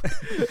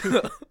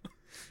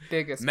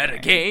 Biggest meta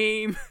brain.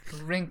 Game,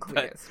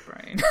 wrinkliest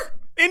brain.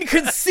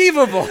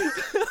 Inconceivable.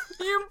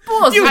 You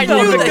bullshit. You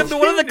fell victim to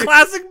one of the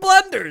classic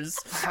blunders.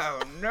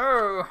 Oh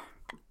no.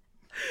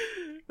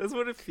 That's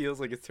what it feels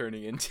like it's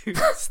turning into.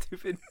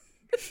 Stupid.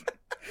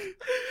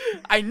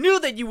 I knew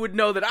that you would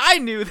know that I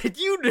knew that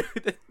you knew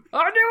that.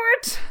 I knew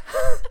it.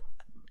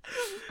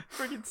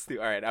 Freaking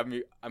stupid. All right,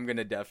 I'm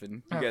gonna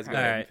deafen. You guys go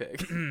ahead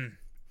and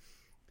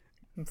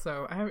pick.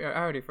 So I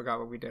already forgot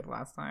what we did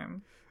last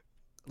time.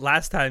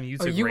 Last time you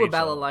took you Rachel. were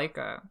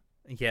Balalaika.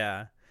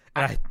 Yeah,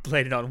 and I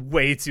laid it on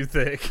way too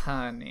thick.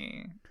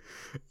 Honey.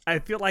 I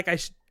feel like I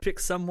should pick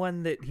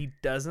someone that he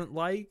doesn't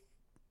like,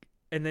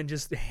 and then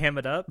just ham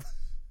it up.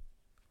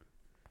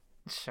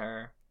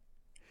 Sure.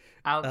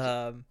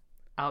 Go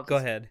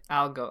ahead.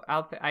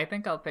 I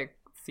think I'll pick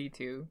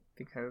C2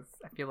 because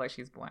I feel like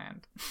she's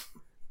bland.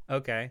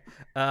 Okay.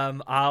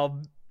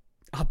 I'll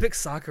pick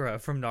Sakura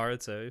from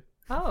Naruto.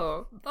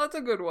 Oh, that's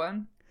a good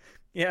one.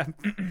 Yeah,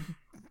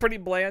 pretty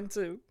bland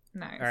too.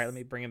 Nice. All right, let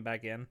me bring him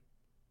back in.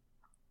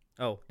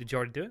 Oh, did you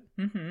already do it?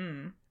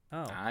 Mm-hmm.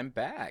 Oh, I'm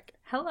back.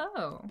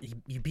 Hello.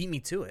 you beat me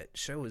to it.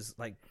 Show was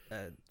like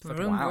a fucking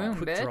Vroom, wow. vroom,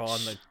 quick bitch. draw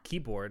on the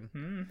keyboard.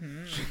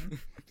 Mm-hmm.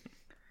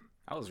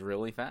 That was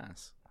really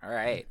fast. All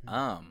right.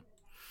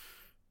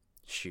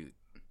 Shoot.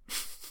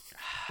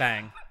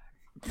 Bang.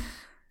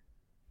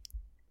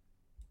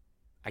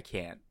 I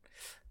can't.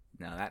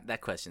 No,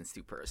 that question's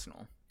too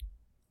personal.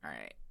 All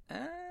right.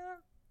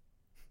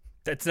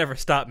 That's never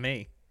stopped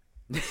me.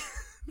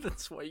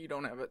 That's why you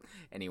don't have it.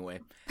 Anyway.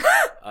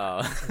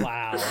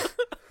 Wow.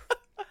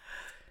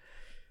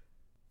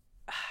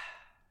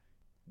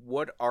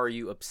 What are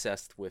you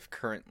obsessed with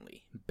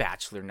currently?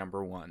 Bachelor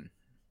number 1.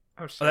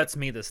 Oh, shit. Oh, that's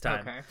me this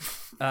time. Okay.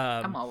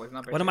 I'm Um, always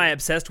number what two. am I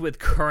obsessed with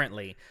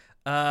currently?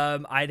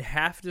 I'd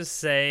have to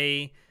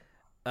say,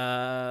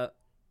 my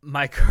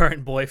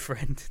current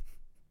boyfriend.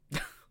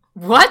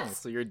 What? Oh,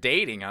 so you're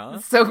dating, huh?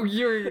 So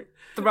you're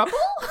throuple?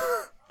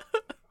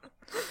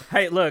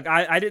 Hey, look,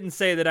 I didn't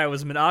say that I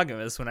was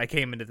monogamous when I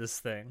came into this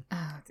thing.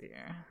 Oh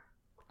dear.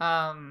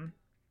 I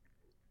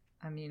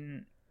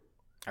mean,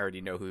 I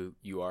already know who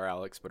you are,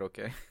 Alex, but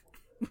okay.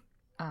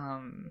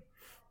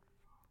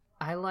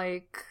 I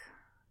like.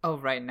 Oh,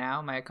 right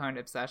now my current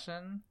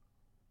obsession,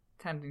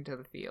 tending to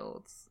the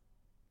fields.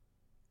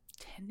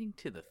 Tending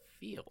to the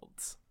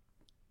fields.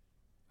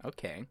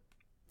 Okay.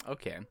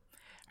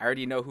 I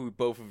already know who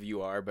both of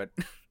you are, but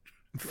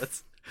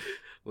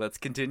let's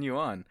continue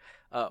on.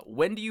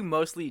 When do you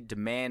mostly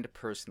demand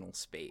personal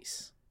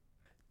space?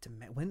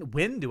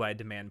 When do I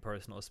demand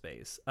personal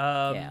space?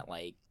 Yeah,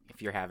 like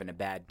if you're having a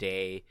bad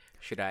day,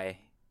 should I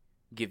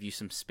give you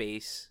some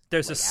space?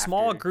 There's like, a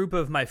small after? group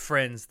of my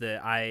friends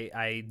that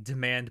I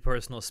demand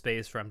personal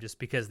space from just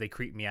because they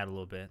creep me out a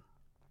little bit.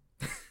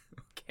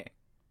 Okay.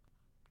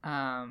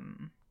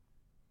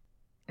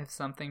 If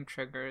something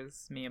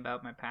triggers me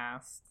about my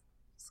past,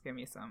 just give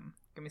me some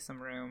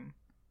room.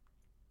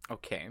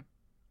 Okay.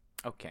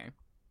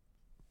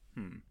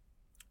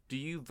 Do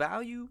you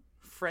value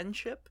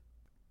friendship?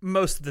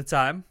 Most of the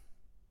time.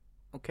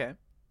 Okay.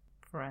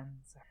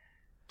 Friends are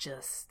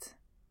just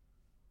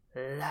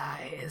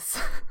lies.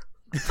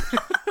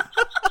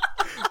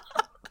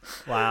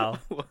 Wow.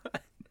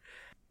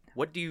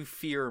 What do you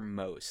fear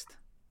most?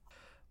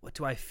 What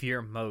do I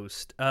fear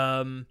most?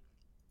 I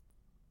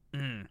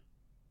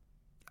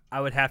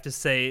would have to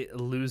say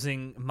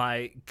losing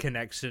my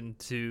connection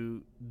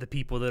to the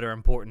people that are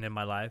important in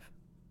my life.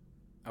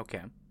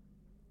 Okay.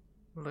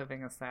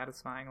 Living a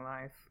satisfying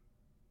life.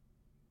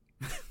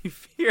 You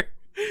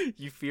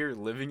fear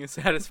living a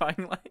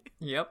satisfying life?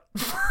 Yep.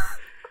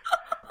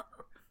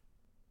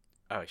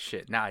 Oh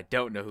shit, now I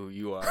don't know who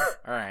you are.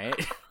 Alright.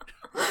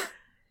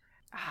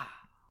 I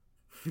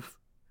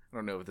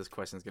don't know if this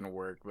question's gonna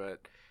work,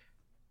 but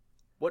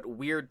what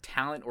weird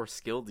talent or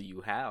skill do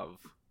you have?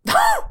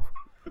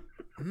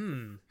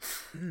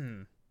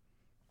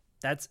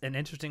 That's an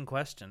interesting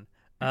question.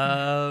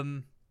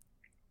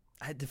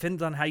 It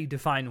depends on how you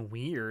define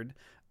weird,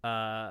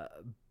 but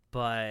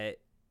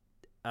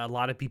a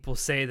lot of people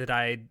say that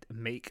I'd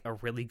make a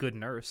really good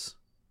nurse.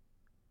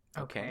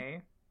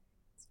 Okay.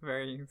 It's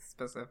very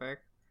specific.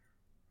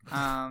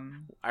 I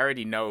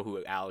already know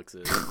who Alex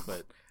is,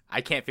 but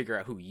I can't figure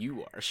out who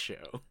you are,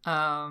 show.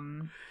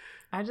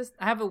 I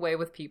have a way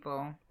with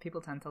people.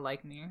 People tend to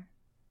like me.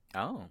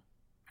 Oh,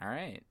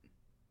 alright.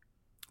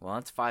 Well,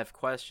 that's 5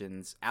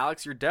 questions.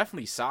 Alex, you're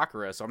definitely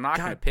Sakura, so I'm not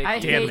gonna pick I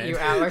you. Damn hate it. you,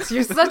 Alex.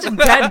 You're such a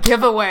dead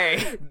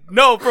giveaway.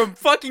 No, from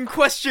fucking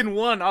question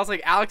 1, I was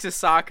like, Alex is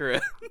Sakura.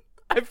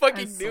 I I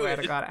fucking knew swear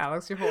it. to God,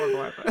 Alex, you're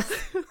horrible at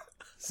this.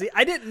 See,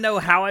 I didn't know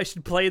how I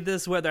should play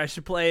this, whether I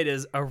should play it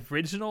as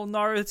original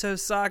Naruto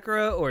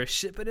Sakura or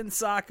Shippuden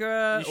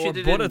Sakura You or should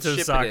have didn't Boruto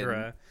ship Sakura.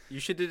 it in. You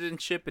should have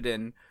didn't ship it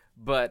in,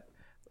 but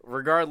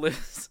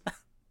regardless,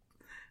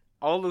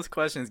 all those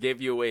questions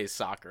gave you away as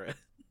Sakura.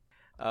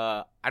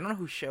 I don't know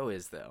who Sho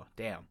is though.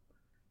 Damn.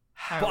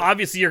 Well,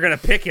 obviously you're gonna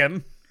pick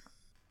him.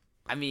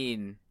 I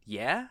mean,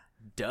 yeah,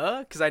 duh,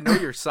 because I know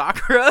you're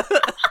Sakura.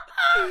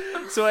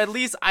 So at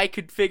least I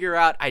could figure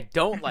out I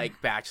don't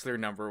like Bachelor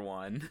number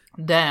 1.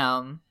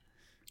 Damn.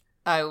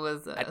 I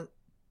was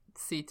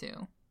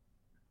C2.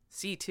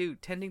 C2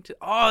 tending to.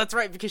 Oh, that's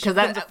right, because she's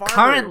Because a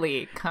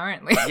farmer.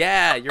 currently.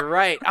 Yeah, you're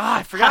right. Ah,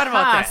 I forgot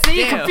about that. See,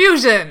 Damn.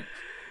 confusion,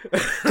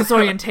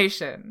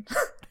 disorientation,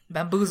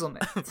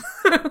 bamboozlement.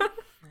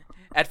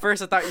 At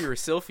first, I thought you were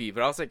Sylphie,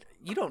 but I was like,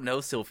 you don't know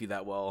Sylphie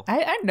that well.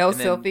 I know And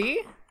then- Sylphie.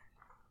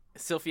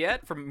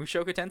 Sylphiette from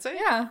Mushoku Tensei?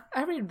 Yeah,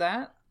 I read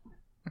that.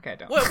 Okay, I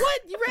don't.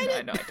 What? You read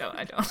it? No,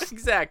 I don't.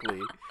 Exactly.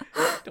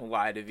 Don't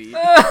lie to me.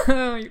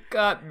 You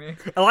got me.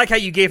 I like how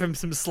you gave him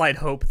some slight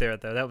hope there,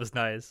 though. That was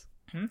nice.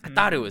 I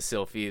thought it was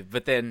Sylphie,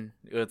 but then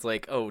it was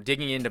like, oh,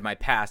 digging into my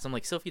past. I'm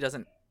like, Sylphie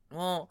doesn't.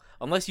 Well,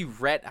 unless you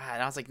read,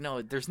 and I was like,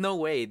 no, there's no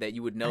way that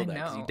you would know I that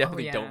because know. you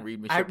definitely Oh, yeah. don't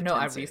read Mushoku I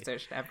Tensei.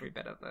 researched every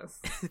bit of this.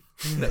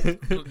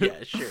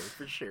 Yeah, sure,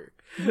 for sure.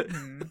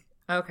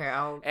 Okay,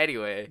 I'll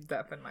Anyway,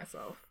 deafen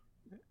myself.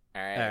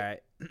 all right. All right.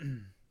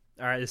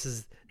 All right, this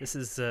is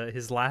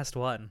his last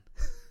one.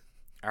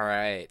 All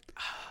right.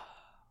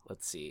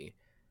 Let's see.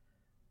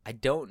 I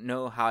don't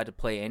know how to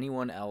play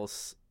anyone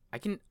else. I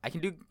can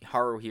do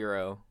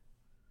Haruhiro.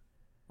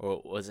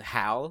 Or was it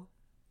Hal?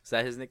 Is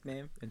that his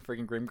nickname in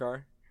freaking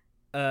Grimgar?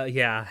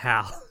 Yeah,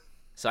 Hal.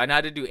 So I know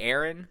how to do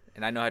Aaron,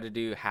 and I know how to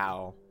do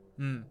Hal.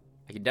 Mm.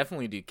 I can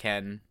definitely do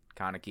Ken,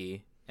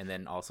 Kaneki, and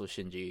then also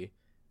Shinji.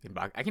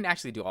 I can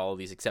actually do all of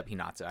these except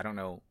Hinata. I don't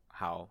know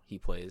how he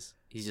plays.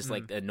 He's just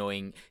like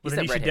annoying. Well, He's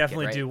then you that should redhead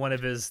definitely kid, right? do one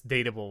of his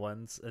dateable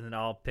ones, and then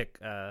I'll pick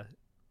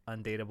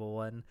undateable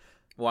one.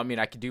 Well, I mean,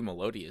 I could do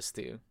Melodious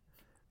too,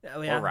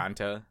 Oh, yeah. or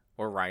Ranta,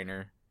 or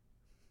Reiner.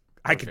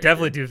 I or could Victor.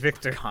 definitely do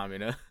Victor.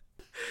 Kamina.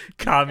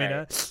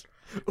 Kamina.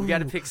 We got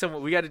to pick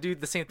someone. We got to do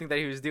the same thing that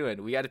he was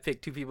doing. We got to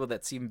pick two people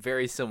that seem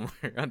very similar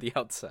on the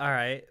outside. All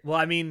right. Well,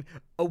 I mean,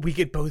 we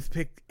could both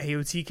pick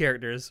AOT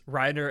characters,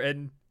 Reiner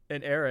and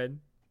Aaron.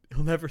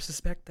 He'll never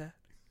suspect that.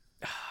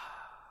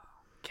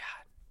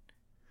 God.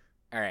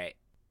 All right.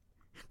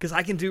 Because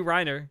I can do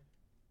Reiner.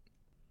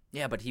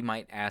 Yeah, but he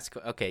might ask.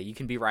 Okay, you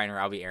can be Reiner.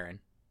 I'll be Aaron.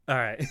 All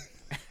right.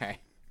 All right.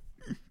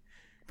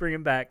 Bring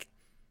him back.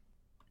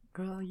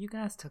 Girl, you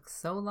guys took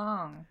so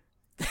long.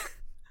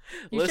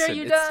 You Listen, sure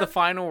you it's done? the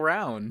final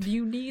round. Do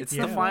you need It's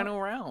some the more?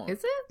 final round.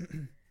 Is it?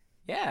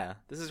 Yeah,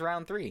 this is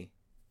round 3.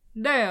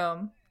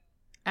 Damn.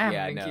 I haven't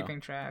Yeah, I been know.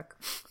 keeping track.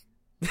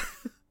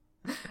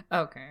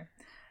 Okay.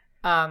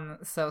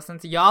 So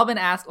since y'all been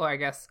asked, or I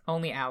guess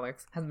only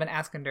Alex has been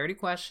asking dirty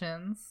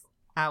questions,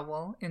 I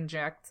will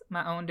inject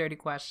my own dirty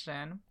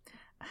question.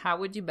 How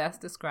would you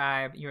best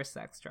describe your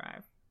sex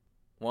drive?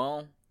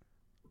 Well,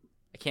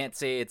 I can't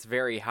say it's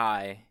very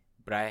high,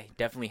 but I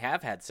definitely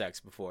have had sex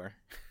before.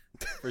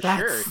 For sure,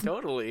 That's-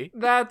 totally.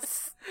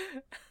 That's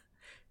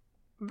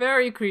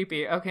very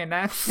creepy. Okay,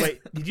 next.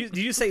 Wait, did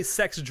you say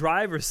sex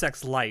drive or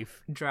sex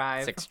life?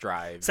 Drive. Sex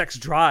drive. Sex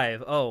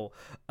drive. Oh.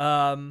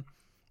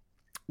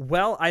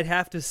 Well, I'd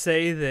have to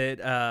say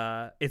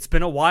that it's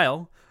been a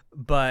while,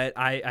 but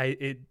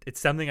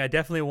it's something I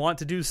definitely want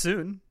to do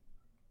soon.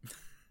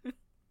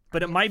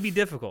 But it might be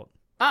difficult.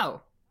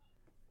 Oh.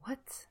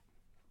 What?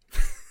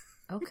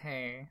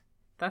 Okay.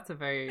 That's a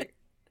very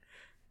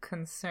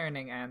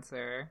concerning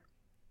answer.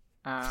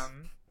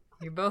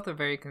 You both are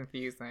very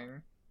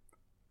confusing.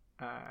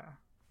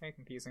 Very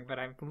confusing, but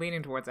I'm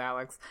leaning towards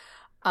Alex.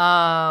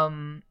 Well,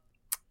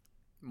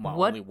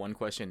 what- only one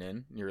question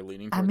in. You're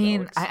leaning I towards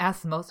mean, Alex. I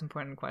asked the most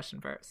important question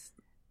first.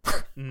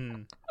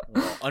 Mm.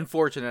 Well,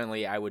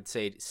 unfortunately, I would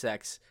say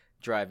sex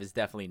drive is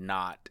definitely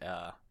not.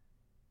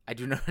 I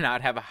do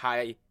not have a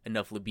high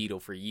enough libido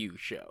for you,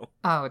 show.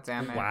 Oh,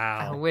 damn it.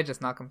 Wow. Oh, we're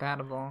just not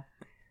compatible.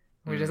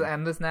 We just Mm.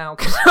 end this now.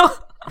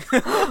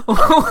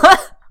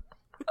 What?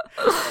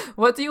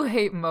 What do you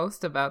hate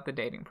most about the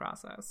dating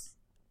process?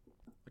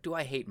 What do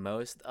I hate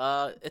most?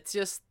 It's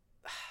just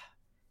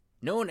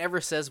no one ever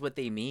says what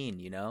they mean,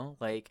 you know?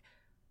 Like,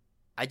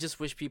 I just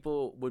wish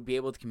people would be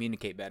able to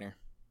communicate better.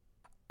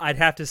 I'd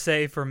have to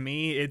say for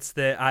me, it's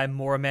that I'm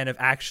more a man of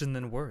action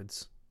than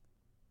words.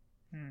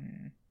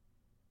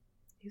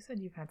 You said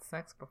you've had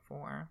sex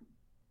before.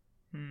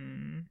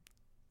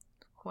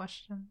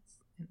 Questions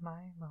in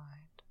my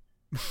mind.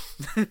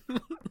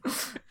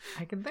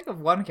 I can think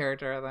of one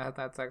character that has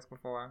had sex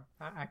before.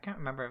 I can't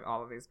remember if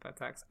all of these had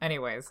sex.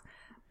 Anyways.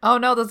 Oh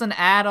no, there's an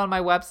ad on my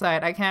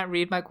website. I can't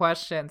read my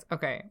questions.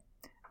 Okay.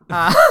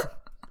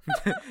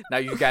 Now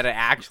you gotta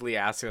actually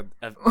ask a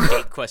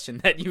date question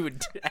that you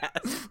would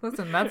ask.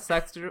 Listen, that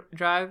sex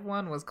drive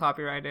one was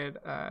copyrighted,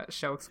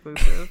 show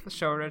exclusive,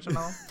 show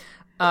original.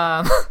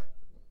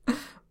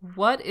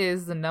 What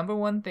is the number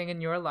one thing in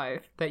your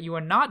life that you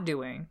are not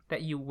doing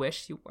that you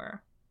wish you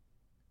were?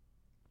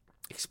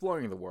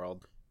 Exploring the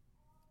world.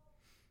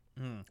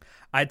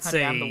 I'd Honey,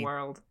 say I'm the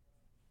world.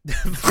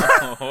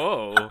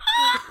 Oh.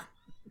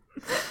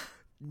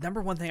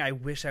 number one thing I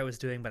wish I was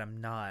doing, but I'm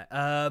not.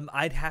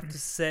 I'd have to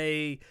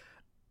say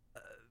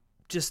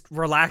just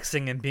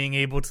relaxing and being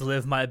able to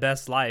live my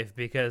best life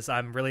because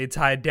I'm really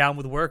tied down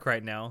with work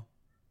right now.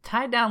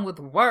 Tied down with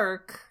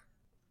work?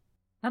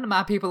 None of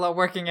my people are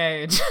working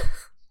age.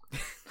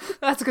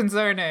 That's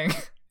concerning.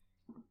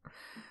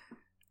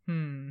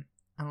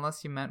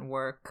 Unless you meant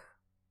work.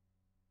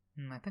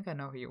 I think I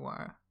know who you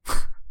are.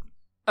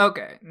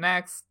 Okay,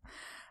 next.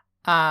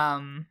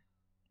 Oh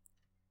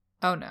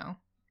no.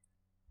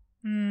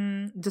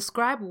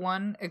 Describe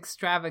one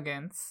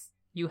extravagance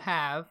you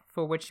have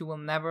for which you will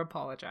never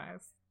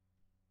apologize.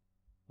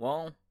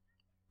 Well,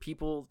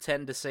 people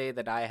tend to say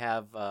that I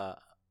have a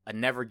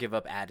never give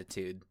up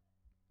attitude,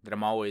 that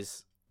I'm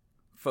always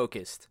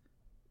focused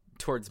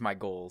towards my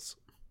goals.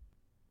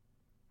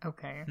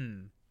 Okay.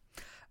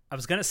 I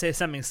was gonna say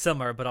something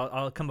similar, but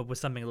I'll come up with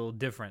something a little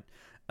different.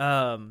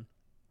 I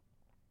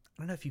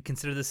don't know if you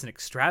consider this an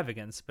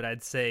extravagance, but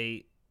I'd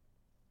say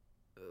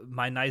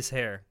my nice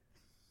hair.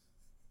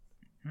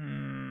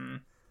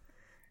 And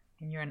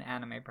you're an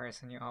anime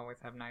person, you always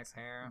have nice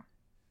hair.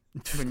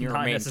 When you're a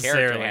Not main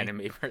necessarily. character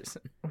anime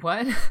person.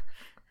 What?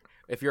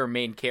 If you're a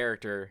main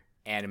character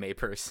anime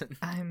person.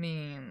 I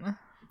mean,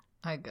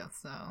 I guess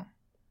so.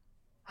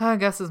 I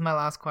guess this is my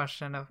last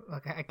question.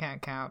 Okay, I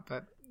can't count,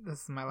 but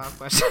this is my last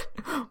question.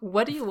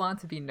 What do you want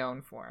to be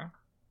known for?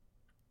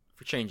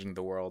 For changing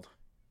the world.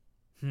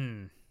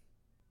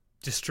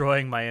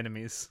 Destroying my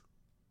enemies.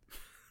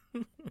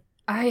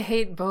 I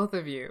hate both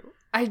of you.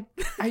 I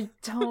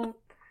don't.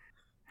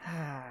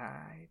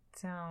 I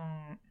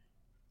don't.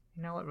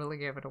 You know what really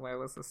gave it away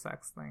was the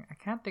sex thing. I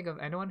can't think of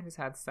anyone who's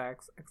had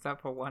sex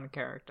except for one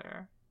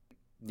character.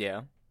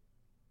 Yeah.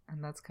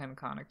 And that's Ken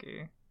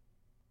Kaneki.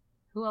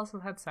 Who else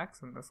has had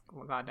sex in this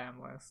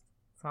goddamn list?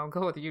 So I'll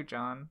go with you,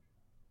 John.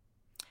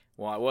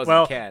 Well, I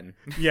wasn't Ken.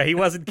 Yeah, he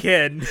wasn't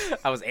Ken.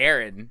 I was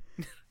Aaron.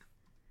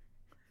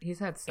 He's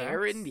had sex?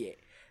 Aaron?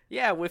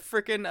 Yeah, with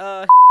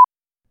freaking,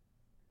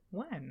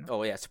 When?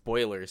 Oh, yeah,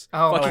 spoilers.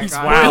 Oh, fucking my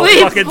God. Wow,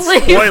 Please, fucking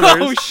please.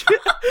 spoilers. Oh, shit.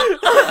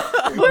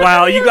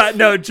 Wow, you got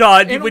no,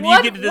 John. In When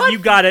what- you get to this, what you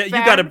gotta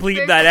bleep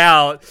fanfic? that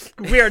out.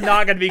 We are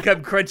not gonna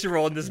become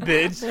Crunchyroll in this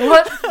bitch.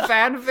 What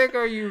fanfic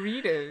are you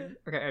reading?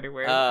 Okay,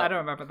 anyway, I don't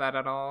remember that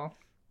at all.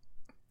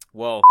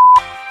 Whoa.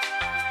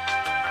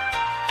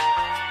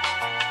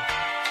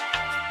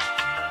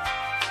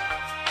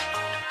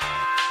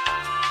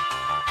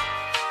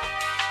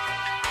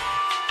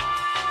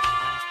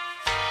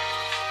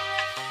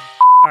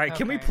 All right,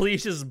 can we Okay.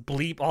 please just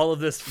bleep all of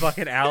this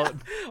fucking out?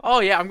 Oh,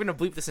 yeah, I'm gonna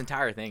bleep this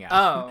entire thing out.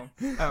 Oh,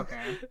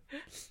 okay.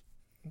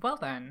 Well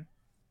then.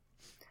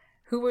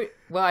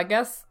 Well, I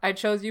guess I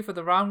chose you for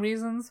the wrong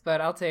reasons,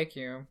 but I'll take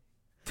you.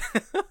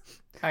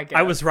 I guess.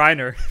 I was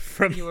Reiner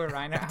from You were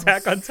Reiner.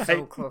 Attack I on was so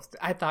Titan. close to...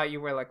 I thought you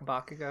were like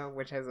Bakugo,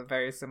 which has a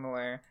very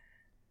similar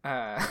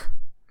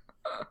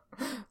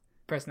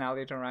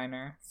personality to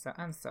Reiner. So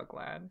I'm so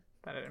glad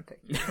that I didn't pick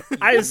you.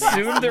 I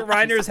assumed that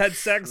Reiner's had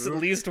sex at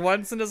least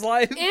once in his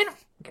life.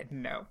 Okay,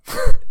 no.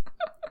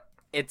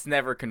 It's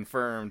never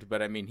confirmed,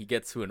 but I mean, he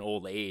gets to an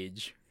old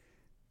age.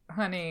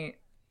 Honey,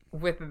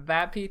 with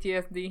that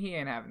PTSD, he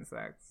ain't having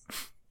sex.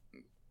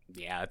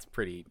 Yeah, it's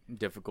pretty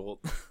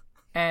difficult.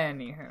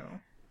 Anywho.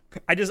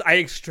 I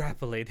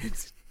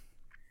extrapolated.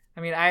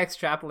 I mean, I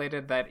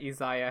extrapolated that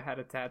Isaiah had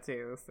a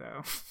tattoo,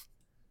 so...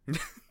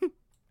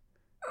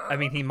 I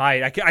mean, he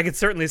might. I could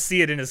certainly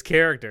see it in his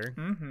character.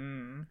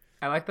 Mm-hmm.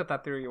 I like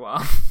that threw you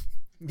off.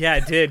 Yeah,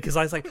 it did, because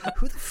I was like,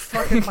 who the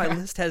fuck in my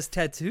list has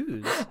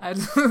tattoos?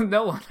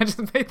 No one. I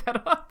just made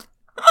that up.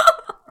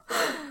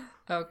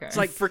 Okay. It's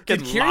like, Freaking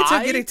did Kirito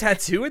lie? get a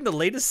tattoo in the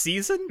latest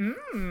season?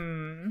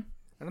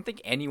 I don't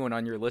think anyone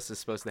on your list is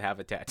supposed to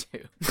have a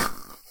tattoo.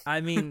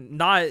 I mean,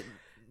 not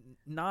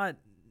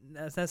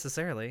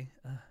necessarily.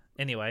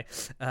 Anyway,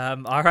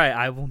 all right,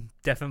 I will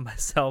deafen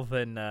myself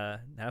and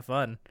have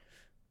fun.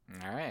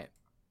 All right.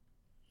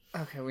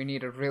 Okay, we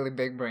need a really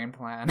big brain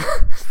plan.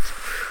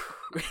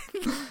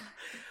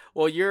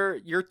 Well, you're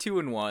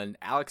 2-1.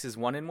 Alex is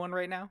 1-1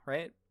 right now,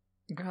 right?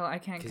 Girl, I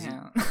can't 'Cause you-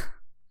 count.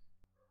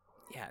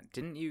 Yeah.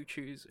 Didn't you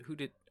choose? Who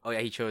did? Oh yeah,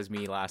 he chose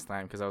me last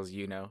time because I was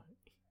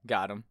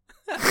got him.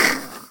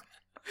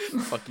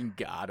 Fucking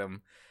got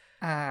him.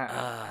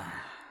 I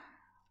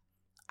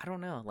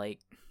don't know. Like,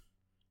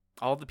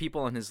 all the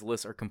people on his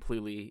list are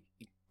completely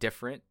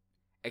different,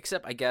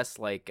 except I guess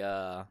like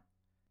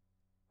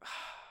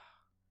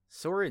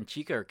Sora and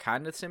Chica are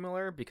kind of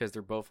similar because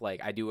they're both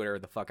like, I do whatever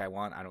the fuck I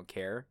want, I don't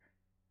care.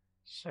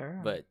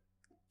 Sure. But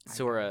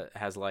Sora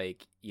has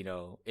like,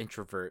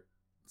 introvert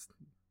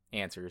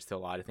answers to a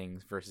lot of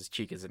things versus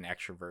Chica's an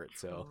extrovert,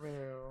 so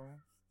True.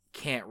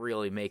 can't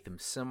really make them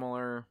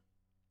similar.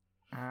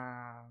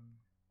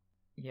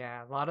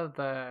 Yeah, a lot of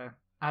the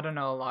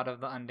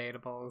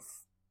undateables.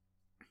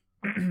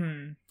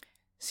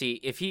 See,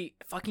 if he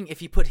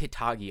put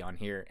Hitagi on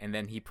here and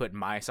then he put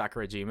Mai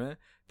Sakurajima,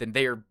 then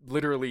they are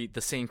literally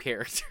the same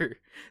character.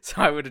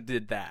 So I would have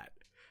did that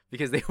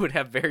because they would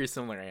have very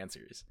similar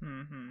answers.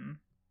 Mm-hmm.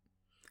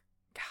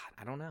 God,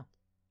 I don't know.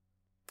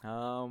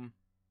 I'll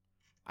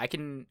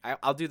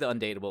do the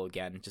undateable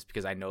again just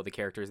because I know the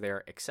characters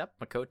there, except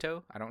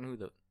Makoto. I don't know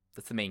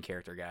that's the main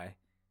character guy,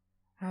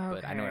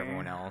 but I know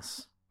everyone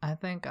else. I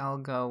think I'll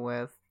go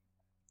with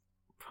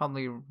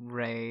probably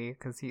Ray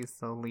because he's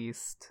the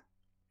least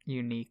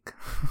unique.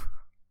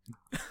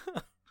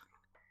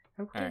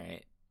 Okay. All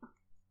right.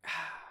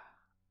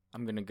 I'll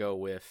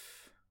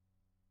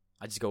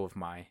just go with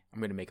Mai. I'm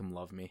going to make him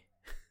love me.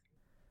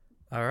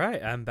 All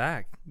right, I'm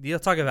back. You'll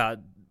talk about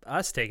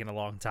us taking a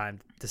long time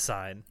to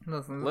decide.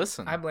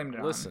 Listen. I blamed it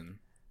on. Listen.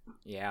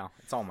 Yeah,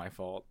 it's all my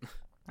fault.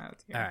 Oh,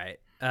 dear. All right,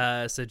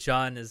 so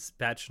John is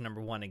batch number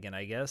 1 again,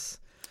 I guess.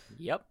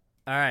 Yep.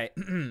 All right.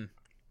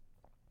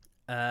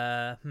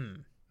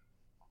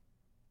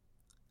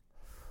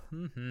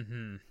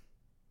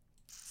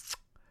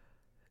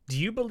 Do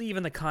you believe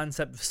in the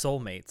concept of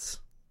soulmates?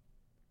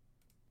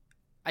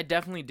 I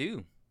definitely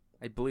do.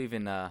 I believe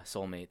in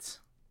soulmates.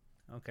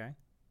 Okay.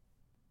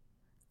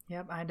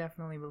 Yep, I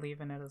definitely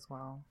believe in it as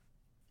well.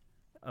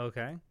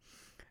 Okay.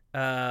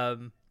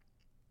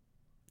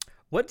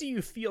 What do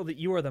you feel that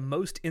you are the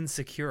most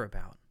insecure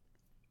about?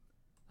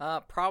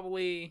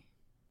 Probably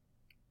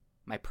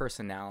my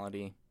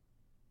personality.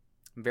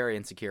 I'm very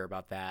insecure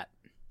about that.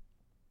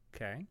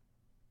 Okay.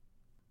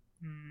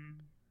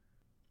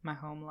 My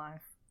home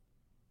life.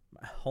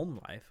 My home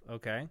life.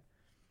 Okay.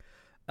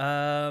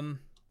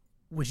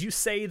 Would you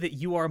say that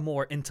you are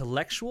more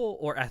intellectual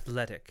or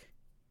athletic?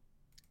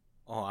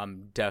 Oh,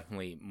 I'm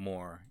definitely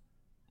more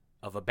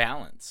of a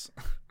balance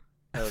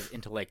of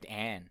intellect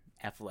and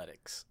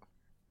athletics.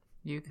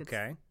 You could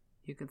Okay.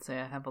 you could say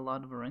I have a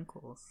lot of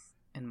wrinkles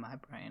in my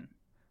brain.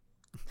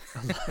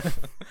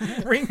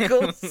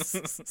 Wrinkles.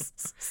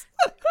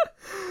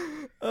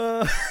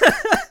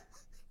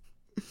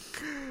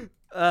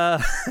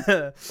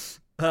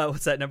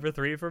 What's that, number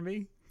 3 for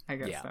me? I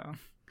guess Yeah.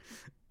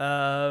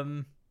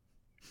 Um,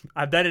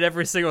 I've done it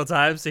every single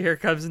time, so here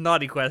comes a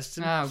naughty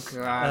question. Oh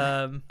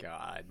god.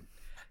 God.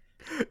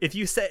 If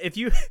you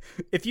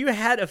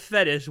had a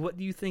fetish, what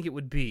do you think it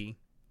would be?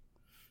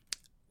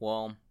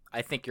 Well,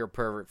 I think you're a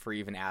pervert for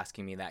even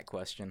asking me that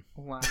question.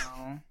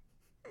 Wow.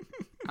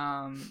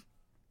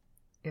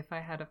 If I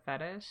had a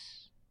fetish,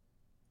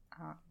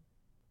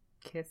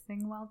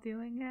 kissing while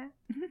doing it.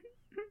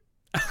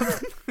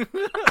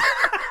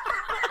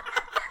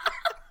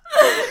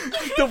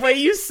 The way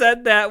you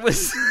said that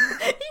was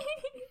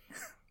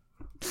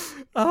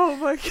oh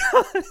my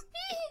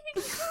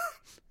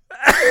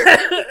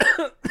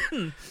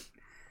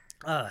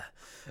god.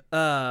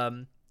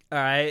 All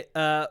right.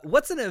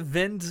 What's an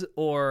event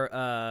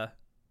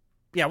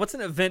what's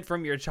an event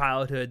from your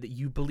childhood that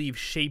you believe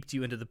shaped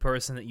you into the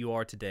person that you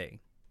are today?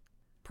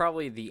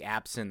 Probably the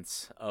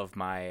absence of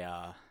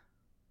my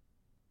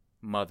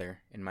mother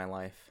in my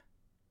life.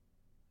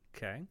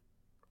 Okay.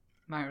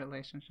 My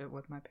relationship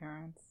with my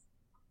parents.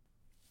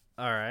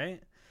 All right.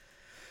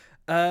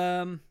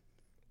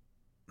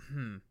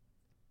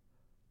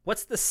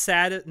 What's the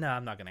saddest? No,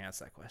 I'm not gonna ask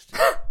that question.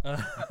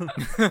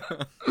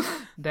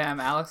 Damn,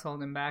 Alex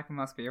holding back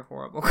must be a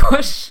horrible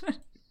question.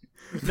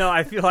 No,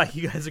 I feel like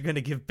you guys are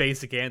gonna give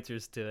basic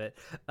answers to it.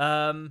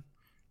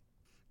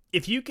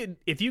 If you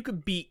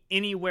could be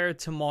anywhere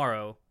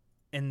tomorrow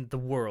in the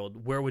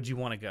world, where would you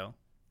want to go?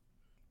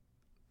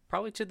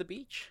 Probably to the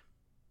beach.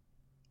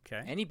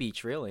 Okay. Any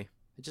beach, really.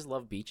 I just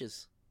love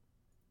beaches.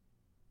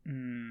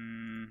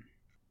 I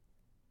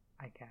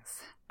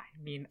guess. I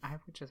mean, I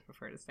would just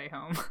prefer to stay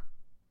home.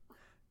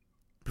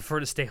 Prefer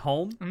to stay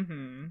home?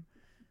 Mm-hmm.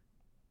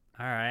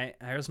 All right.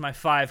 Here's my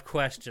 5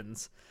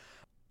 questions.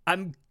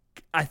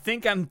 I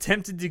think I'm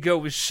tempted to go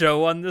with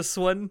Sho on this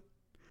one.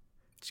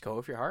 Just go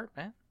with your heart,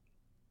 man.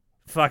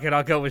 Fuck it,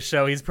 I'll go with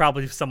Sho. He's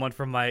probably someone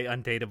from my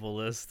undateable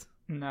list.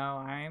 No,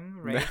 I'm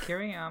Rei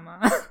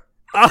Kiriyama.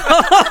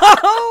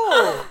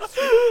 Oh!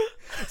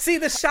 See,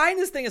 the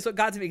shyness thing is what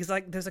got to me, because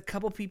like there's a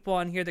couple people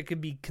on here that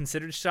could be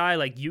considered shy,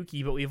 like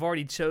Yuki, but we've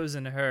already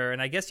chosen her,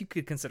 and I guess you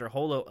could consider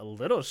Holo a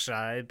little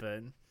shy,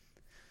 but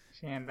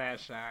She ain't that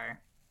shy.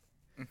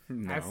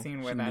 No, I've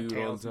seen where she that knew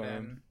all tail's the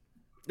time.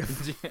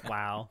 been.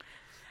 wow.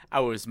 I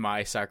was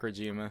my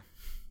Sakurajima.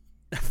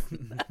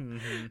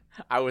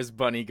 I was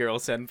Bunny Girl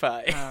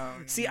Senpai.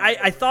 See,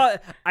 I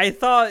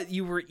thought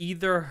you were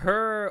either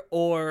her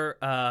or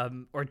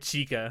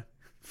Chika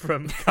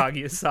from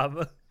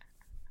Kaguya-sama.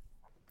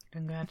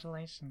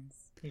 Congratulations.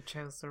 You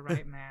chose the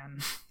right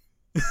man.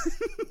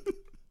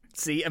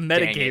 See, I'm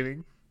Dang it.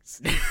 metagaming.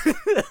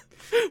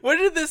 When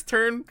did this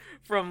turn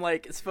from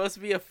like it's supposed to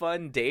be a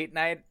fun date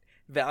night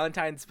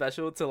Valentine's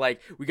special to like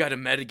we got a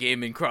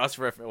metagame and cross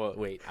reference? Well,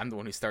 wait, I'm the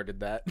one who started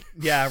that.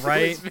 Yeah,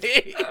 right. It was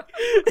me.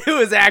 It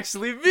was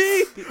actually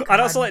me. I'd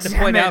also like to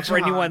damn point it, out for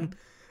John. anyone.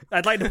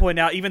 I'd like to point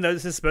out, even though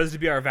this is supposed to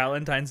be our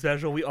Valentine's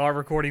special, we are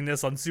recording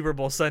this on Super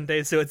Bowl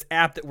Sunday, so it's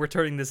apt that we're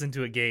turning this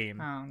into a game.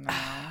 Oh no.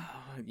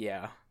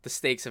 Yeah, the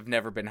stakes have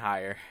never been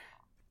higher.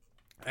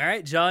 All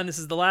right, John, this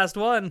is the last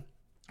one.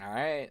 All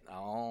right,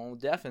 I'll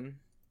deafen.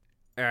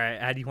 All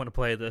right, how do you want to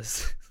play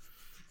this?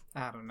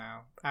 I don't know.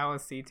 I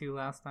was C2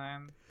 last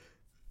time.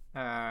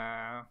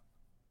 The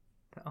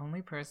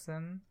only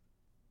person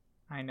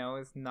I know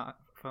is not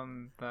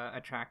from the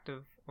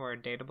attractive or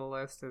dateable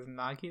list is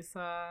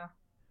Nagisa.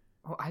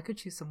 Oh, I could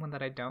choose someone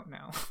that I don't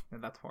know.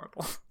 That's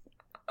horrible.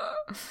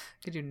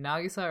 Could you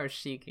Nagisa or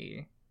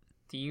Shiki?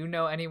 Do you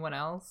know anyone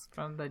else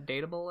from the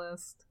dateable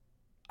list?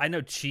 I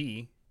know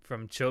Chi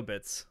from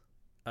Chobits.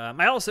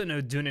 I also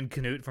know Dune and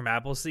Canute from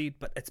Appleseed,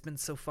 but it's been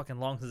so fucking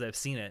long since I've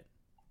seen it.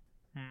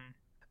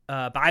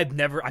 But I've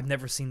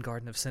never seen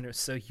Garden of Sinners,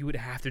 so you would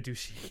have to do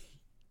Shiki.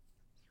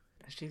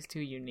 She's too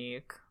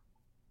unique.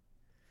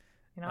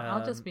 You know,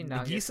 I'll just be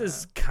Nagisa.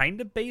 Nagisa's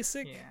kind of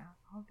basic. Yeah,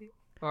 I'll be.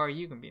 Or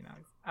you can be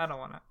Nagisa. I don't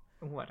want to.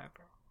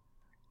 Whatever.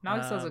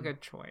 Nagisa's a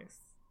good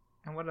choice.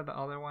 And what are the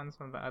other ones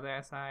from the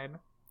other side?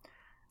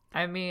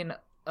 I mean,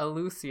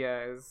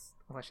 Alucia is.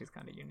 Well, she's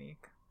kind of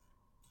unique.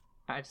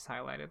 I just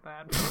highlighted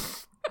that.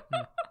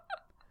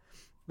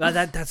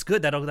 That's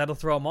good. That'll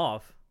throw them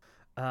off.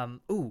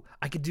 Ooh,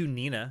 I could do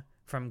Nina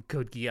from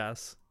Code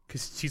Geass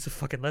because she's a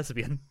fucking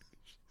lesbian.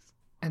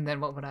 And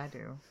then what would I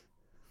do?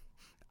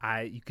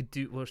 You could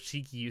do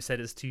Shiki. You said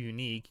is too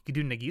unique. You could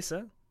do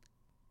Nagisa.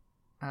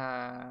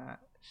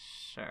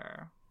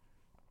 Sure.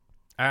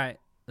 All right,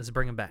 let's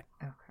bring him back.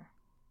 Okay.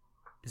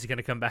 Is he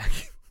gonna come back?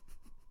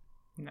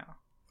 No.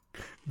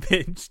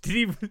 Bitch, did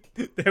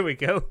he? There we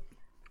go.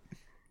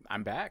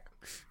 I'm back.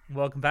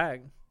 Welcome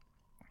back.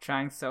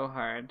 trying so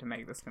hard to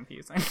make this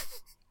confusing.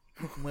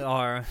 We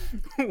are.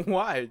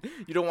 Why?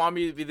 You don't want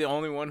me to be the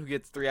only one who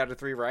gets 3 out of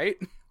 3 right?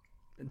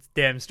 It's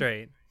damn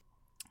straight.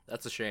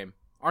 That's a shame.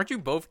 Aren't you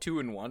both 2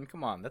 and 1?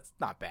 Come on, that's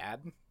not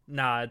bad.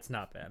 Nah, it's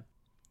not bad.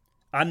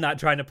 I'm not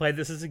trying to play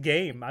this as a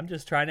game. I'm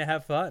just trying to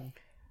have fun.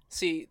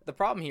 See, the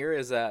problem here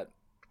is that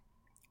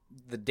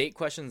the date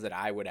questions that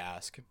I would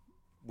ask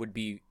would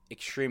be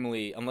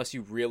extremely, unless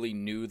you really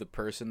knew the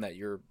person that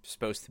you're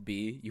supposed to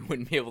be, you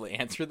wouldn't be able to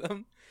answer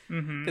them.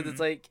 Because it's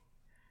like,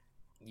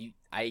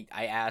 I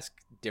ask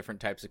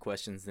different types of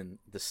questions than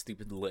the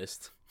stupid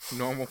list.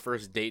 Normal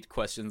first date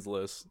questions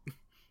list.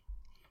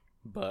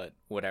 But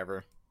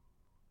whatever.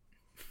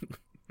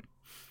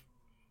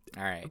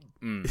 All right.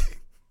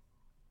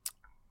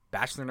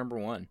 Bachelor number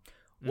 1.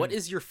 What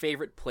is your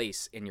favorite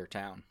place in your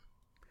town?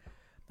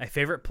 My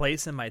favorite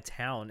place in my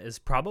town is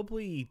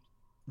probably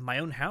my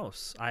own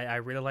house. I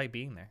really like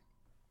being there.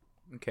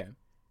 Okay.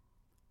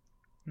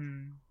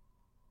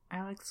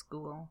 I like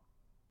school.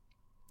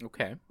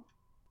 Okay.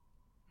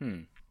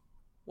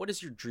 What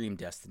is your dream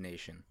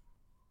destination?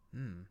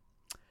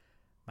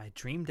 My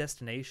dream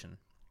destination.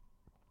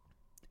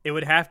 It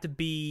would have to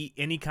be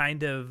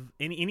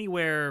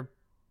anywhere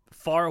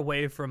far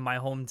away from my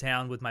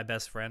hometown with my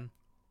best friend.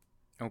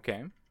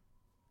 Okay.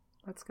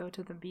 Let's go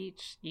to the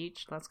beach.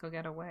 Let's go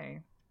get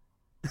away.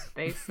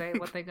 They say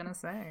what they're gonna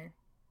say.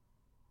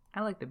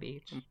 I like the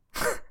beach.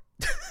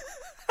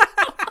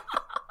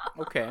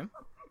 Okay.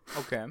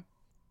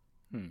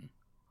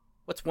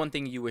 What's one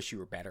thing you wish you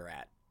were better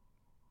at?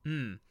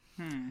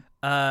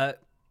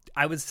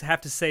 I would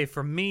have to say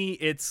for me,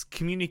 it's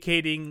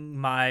communicating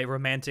my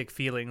romantic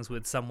feelings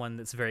with someone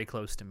that's very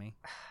close to me.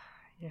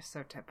 You're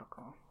so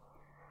typical.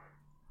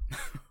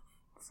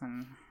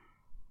 Listen,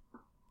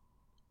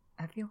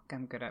 I feel like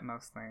I'm good at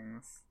most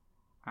things.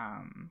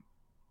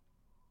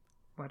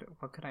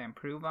 What could I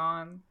improve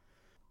on?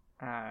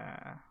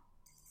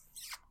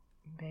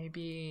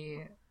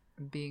 Maybe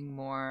being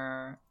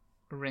more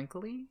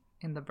wrinkly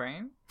in the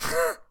brain.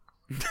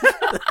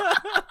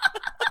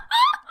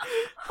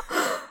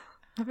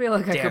 I feel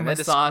like I could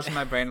massage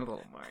my brain a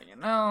little more, you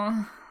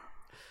know?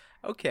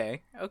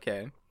 Okay.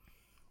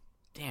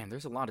 Damn,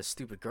 there's a lot of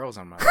stupid girls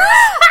on my list.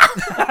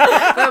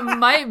 That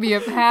might be a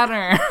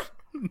pattern.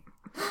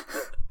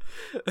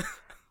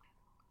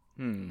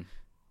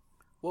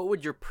 What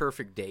would your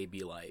perfect day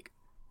be like?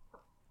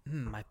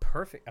 A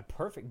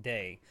perfect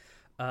day.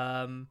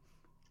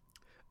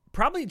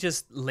 Probably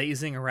just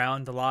lazing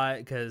around a lot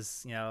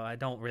because, I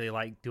don't really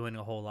like doing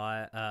a whole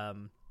lot.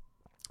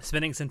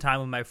 Spending some time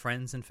with my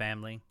friends and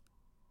family.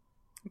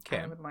 Okay.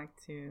 I would like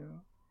to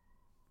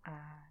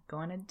go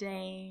on a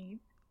date,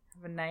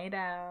 have a night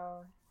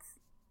out,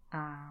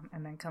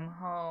 and then come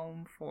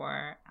home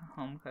for a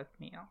home-cooked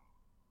meal.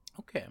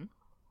 Okay.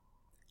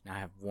 Now I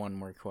have one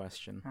more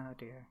question. Oh,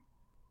 dear.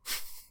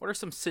 What are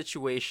some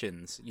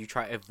situations you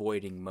try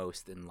avoiding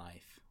most in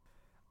life?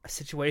 A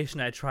situation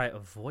I try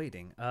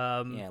avoiding?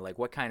 Yeah, like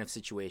what kind of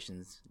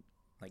situations?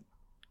 Like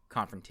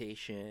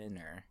confrontation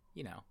or,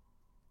 Yeah,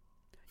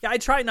 I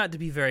try not to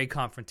be very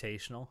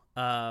confrontational.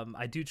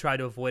 I do try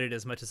to avoid it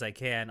as much as I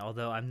can,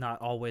 although I'm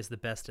not always the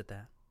best at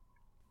that.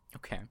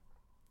 Okay.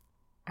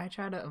 I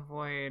try to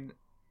avoid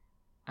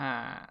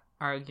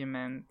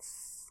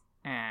arguments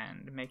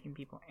and making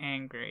people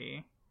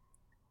angry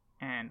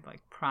and,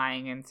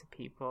 prying into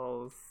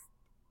people's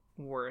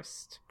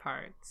worst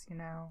parts,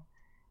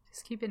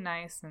 Just keep it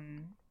nice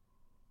and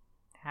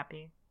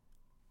happy.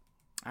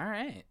 All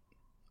right.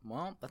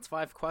 Well, that's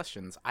 5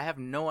 questions. I have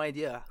no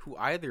idea who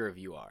either of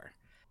you are.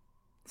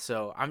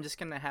 So I'm just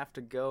going to have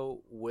to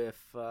go with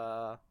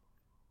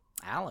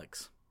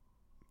Alex.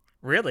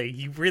 Really?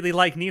 You really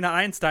like Nina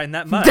Einstein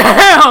that much?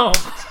 Damn!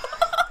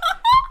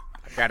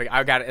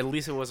 I got it. At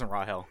least it wasn't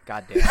Rahel.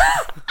 God damn.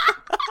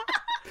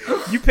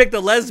 You picked a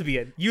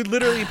lesbian. You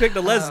literally picked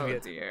a lesbian. Oh,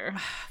 dear. I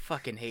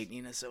fucking hate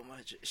Nina so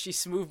much. She's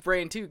smooth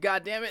brain too.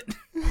 God damn it.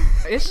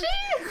 Is she?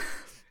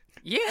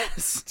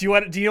 Yes. Do you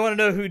want to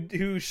know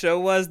who show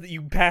was that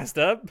you passed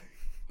up?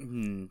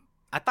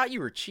 I thought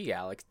you were Chi,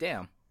 Alex.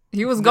 Damn.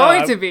 He was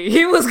going to be.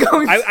 He was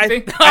going to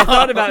be. I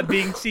thought about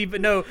being Chi, but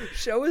no.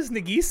 Show is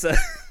Nagisa.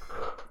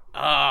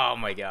 Oh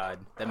my god.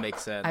 That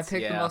makes sense. I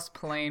picked the most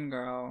plain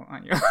girl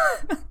on your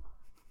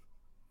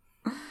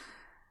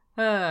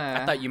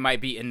I thought you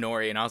might be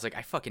Inori, and I was like,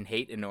 I fucking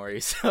hate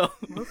Inori, so...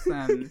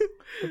 Listen,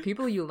 the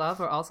people you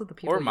love are also the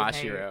people or you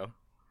Mashiro. hate.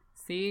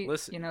 See,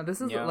 listen, this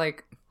is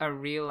like a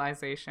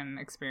realization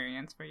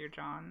experience for you,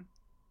 John.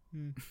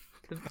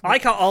 I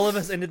like how all of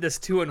us ended this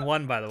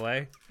 2-1, by the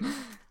way.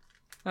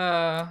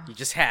 You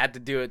just had to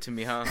do it to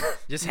me, huh?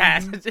 Just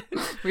had to.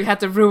 We had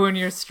to ruin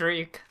your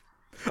streak.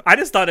 I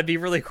just thought it'd be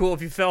really cool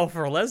if you fell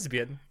for a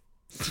lesbian.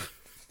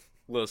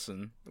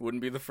 Listen, it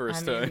wouldn't be the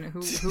first I mean,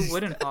 time. who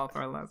wouldn't fall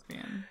for a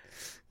lesbian?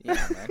 Yeah,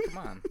 man, come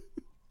on.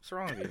 What's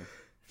wrong with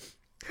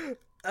you?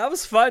 That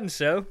was fun,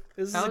 show.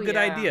 This is a good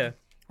idea.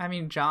 I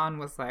mean, John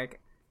was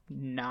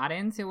not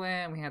into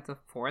it. We had to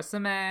force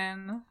him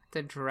in,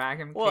 to drag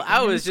him. Well, kicking I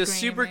and was just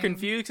super screaming.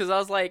 confused because I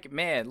was like,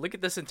 man, look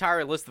at this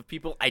entire list of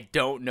people I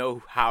don't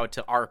know how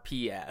to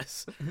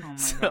RPS. Oh my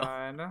So-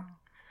 god.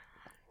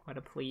 What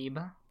a plebe.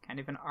 Can't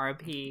even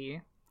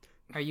RP.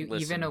 Are you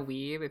Listen. even a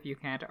weeb if you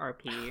can't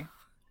RP?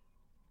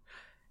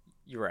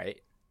 You're right.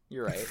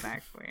 You're right.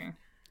 Exactly.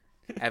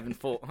 I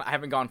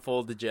haven't gone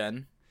full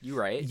degen. You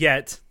right.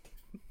 Yet.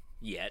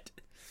 Yet.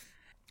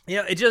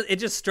 It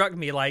just struck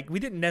me like we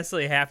didn't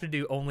necessarily have to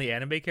do only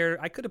anime character.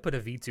 I could have put a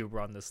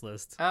VTuber on this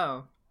list.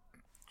 Oh,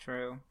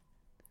 true.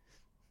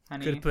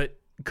 Could Honey. have put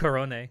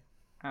Korone.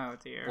 Oh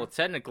dear. Well,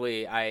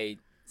 technically,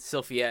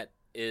 Sylphiette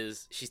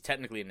she's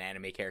technically an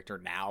anime character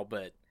now,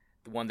 but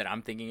the one that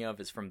I'm thinking of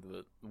is from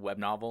the web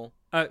novel.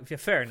 Yeah,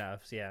 fair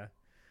enough. Yeah.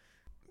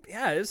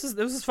 Yeah, this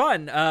is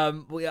fun.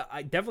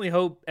 I definitely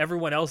hope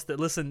everyone else that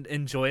listened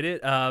enjoyed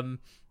it.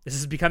 This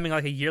is becoming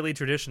like a yearly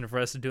tradition for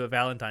us to do a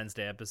Valentine's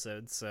Day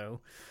episode. So,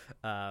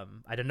 I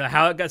don't know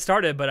how it got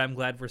started, but I'm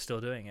glad we're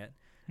still doing it.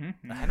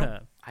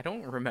 Mhm. I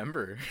don't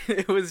remember.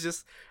 It was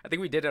just I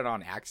think we did it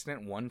on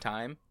accident one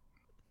time,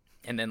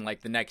 and then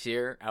like the next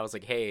year I was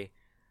like, hey,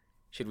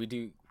 should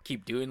we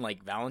keep doing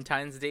like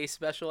Valentine's Day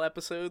special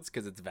episodes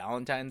because it's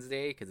Valentine's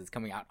Day because it's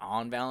coming out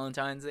on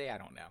Valentine's Day? I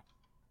don't know.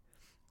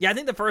 Yeah, I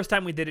think the first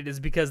time we did it is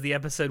because the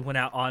episode went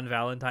out on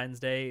Valentine's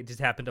Day. It just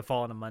happened to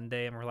fall on a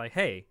Monday, and we're like,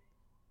 hey,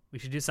 we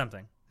should do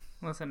something.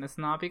 Listen, it's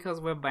not because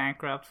we're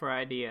bankrupt for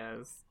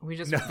ideas. We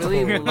just No.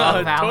 really No,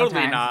 love totally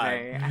Valentine's not.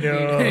 Day. And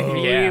No.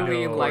 we Yeah,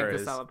 really of like to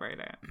course. celebrate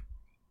it.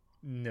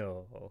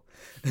 No.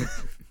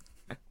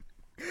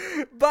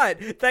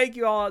 But thank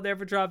you all out there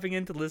for dropping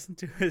in to listen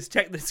to us.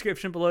 Check the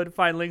description below to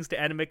find links to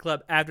Anime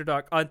Club After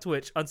Dark on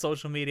Twitch, on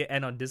social media,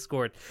 and on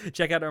Discord.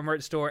 Check out our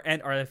merch store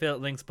and our affiliate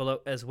links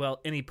below as well.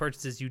 Any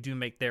purchases you do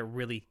make there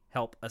really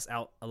help us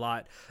out a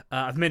lot.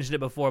 I've mentioned it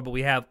before, but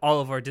we have all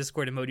of our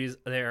Discord emojis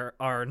there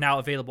are now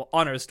available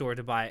on our store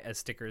to buy as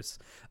stickers,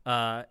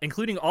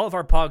 including all of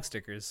our Pog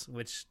stickers,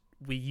 which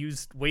we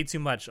used way too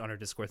much on our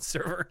Discord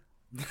server.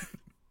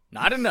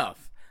 Not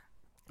enough.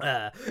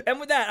 And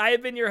with that, I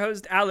have been your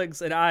host,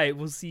 Alex, and I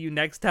will see you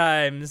next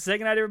time. Say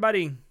goodnight,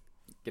 everybody.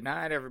 Good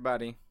night,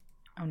 everybody.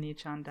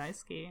 Oni-chan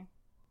Daisuke.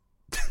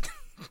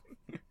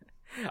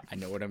 I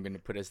know what I'm gonna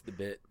put as the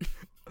bit.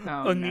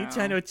 Oh,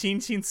 Oni-chan no. no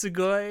chin-chin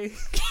sugoi.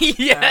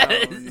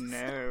 Yes. Oh,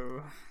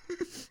 no.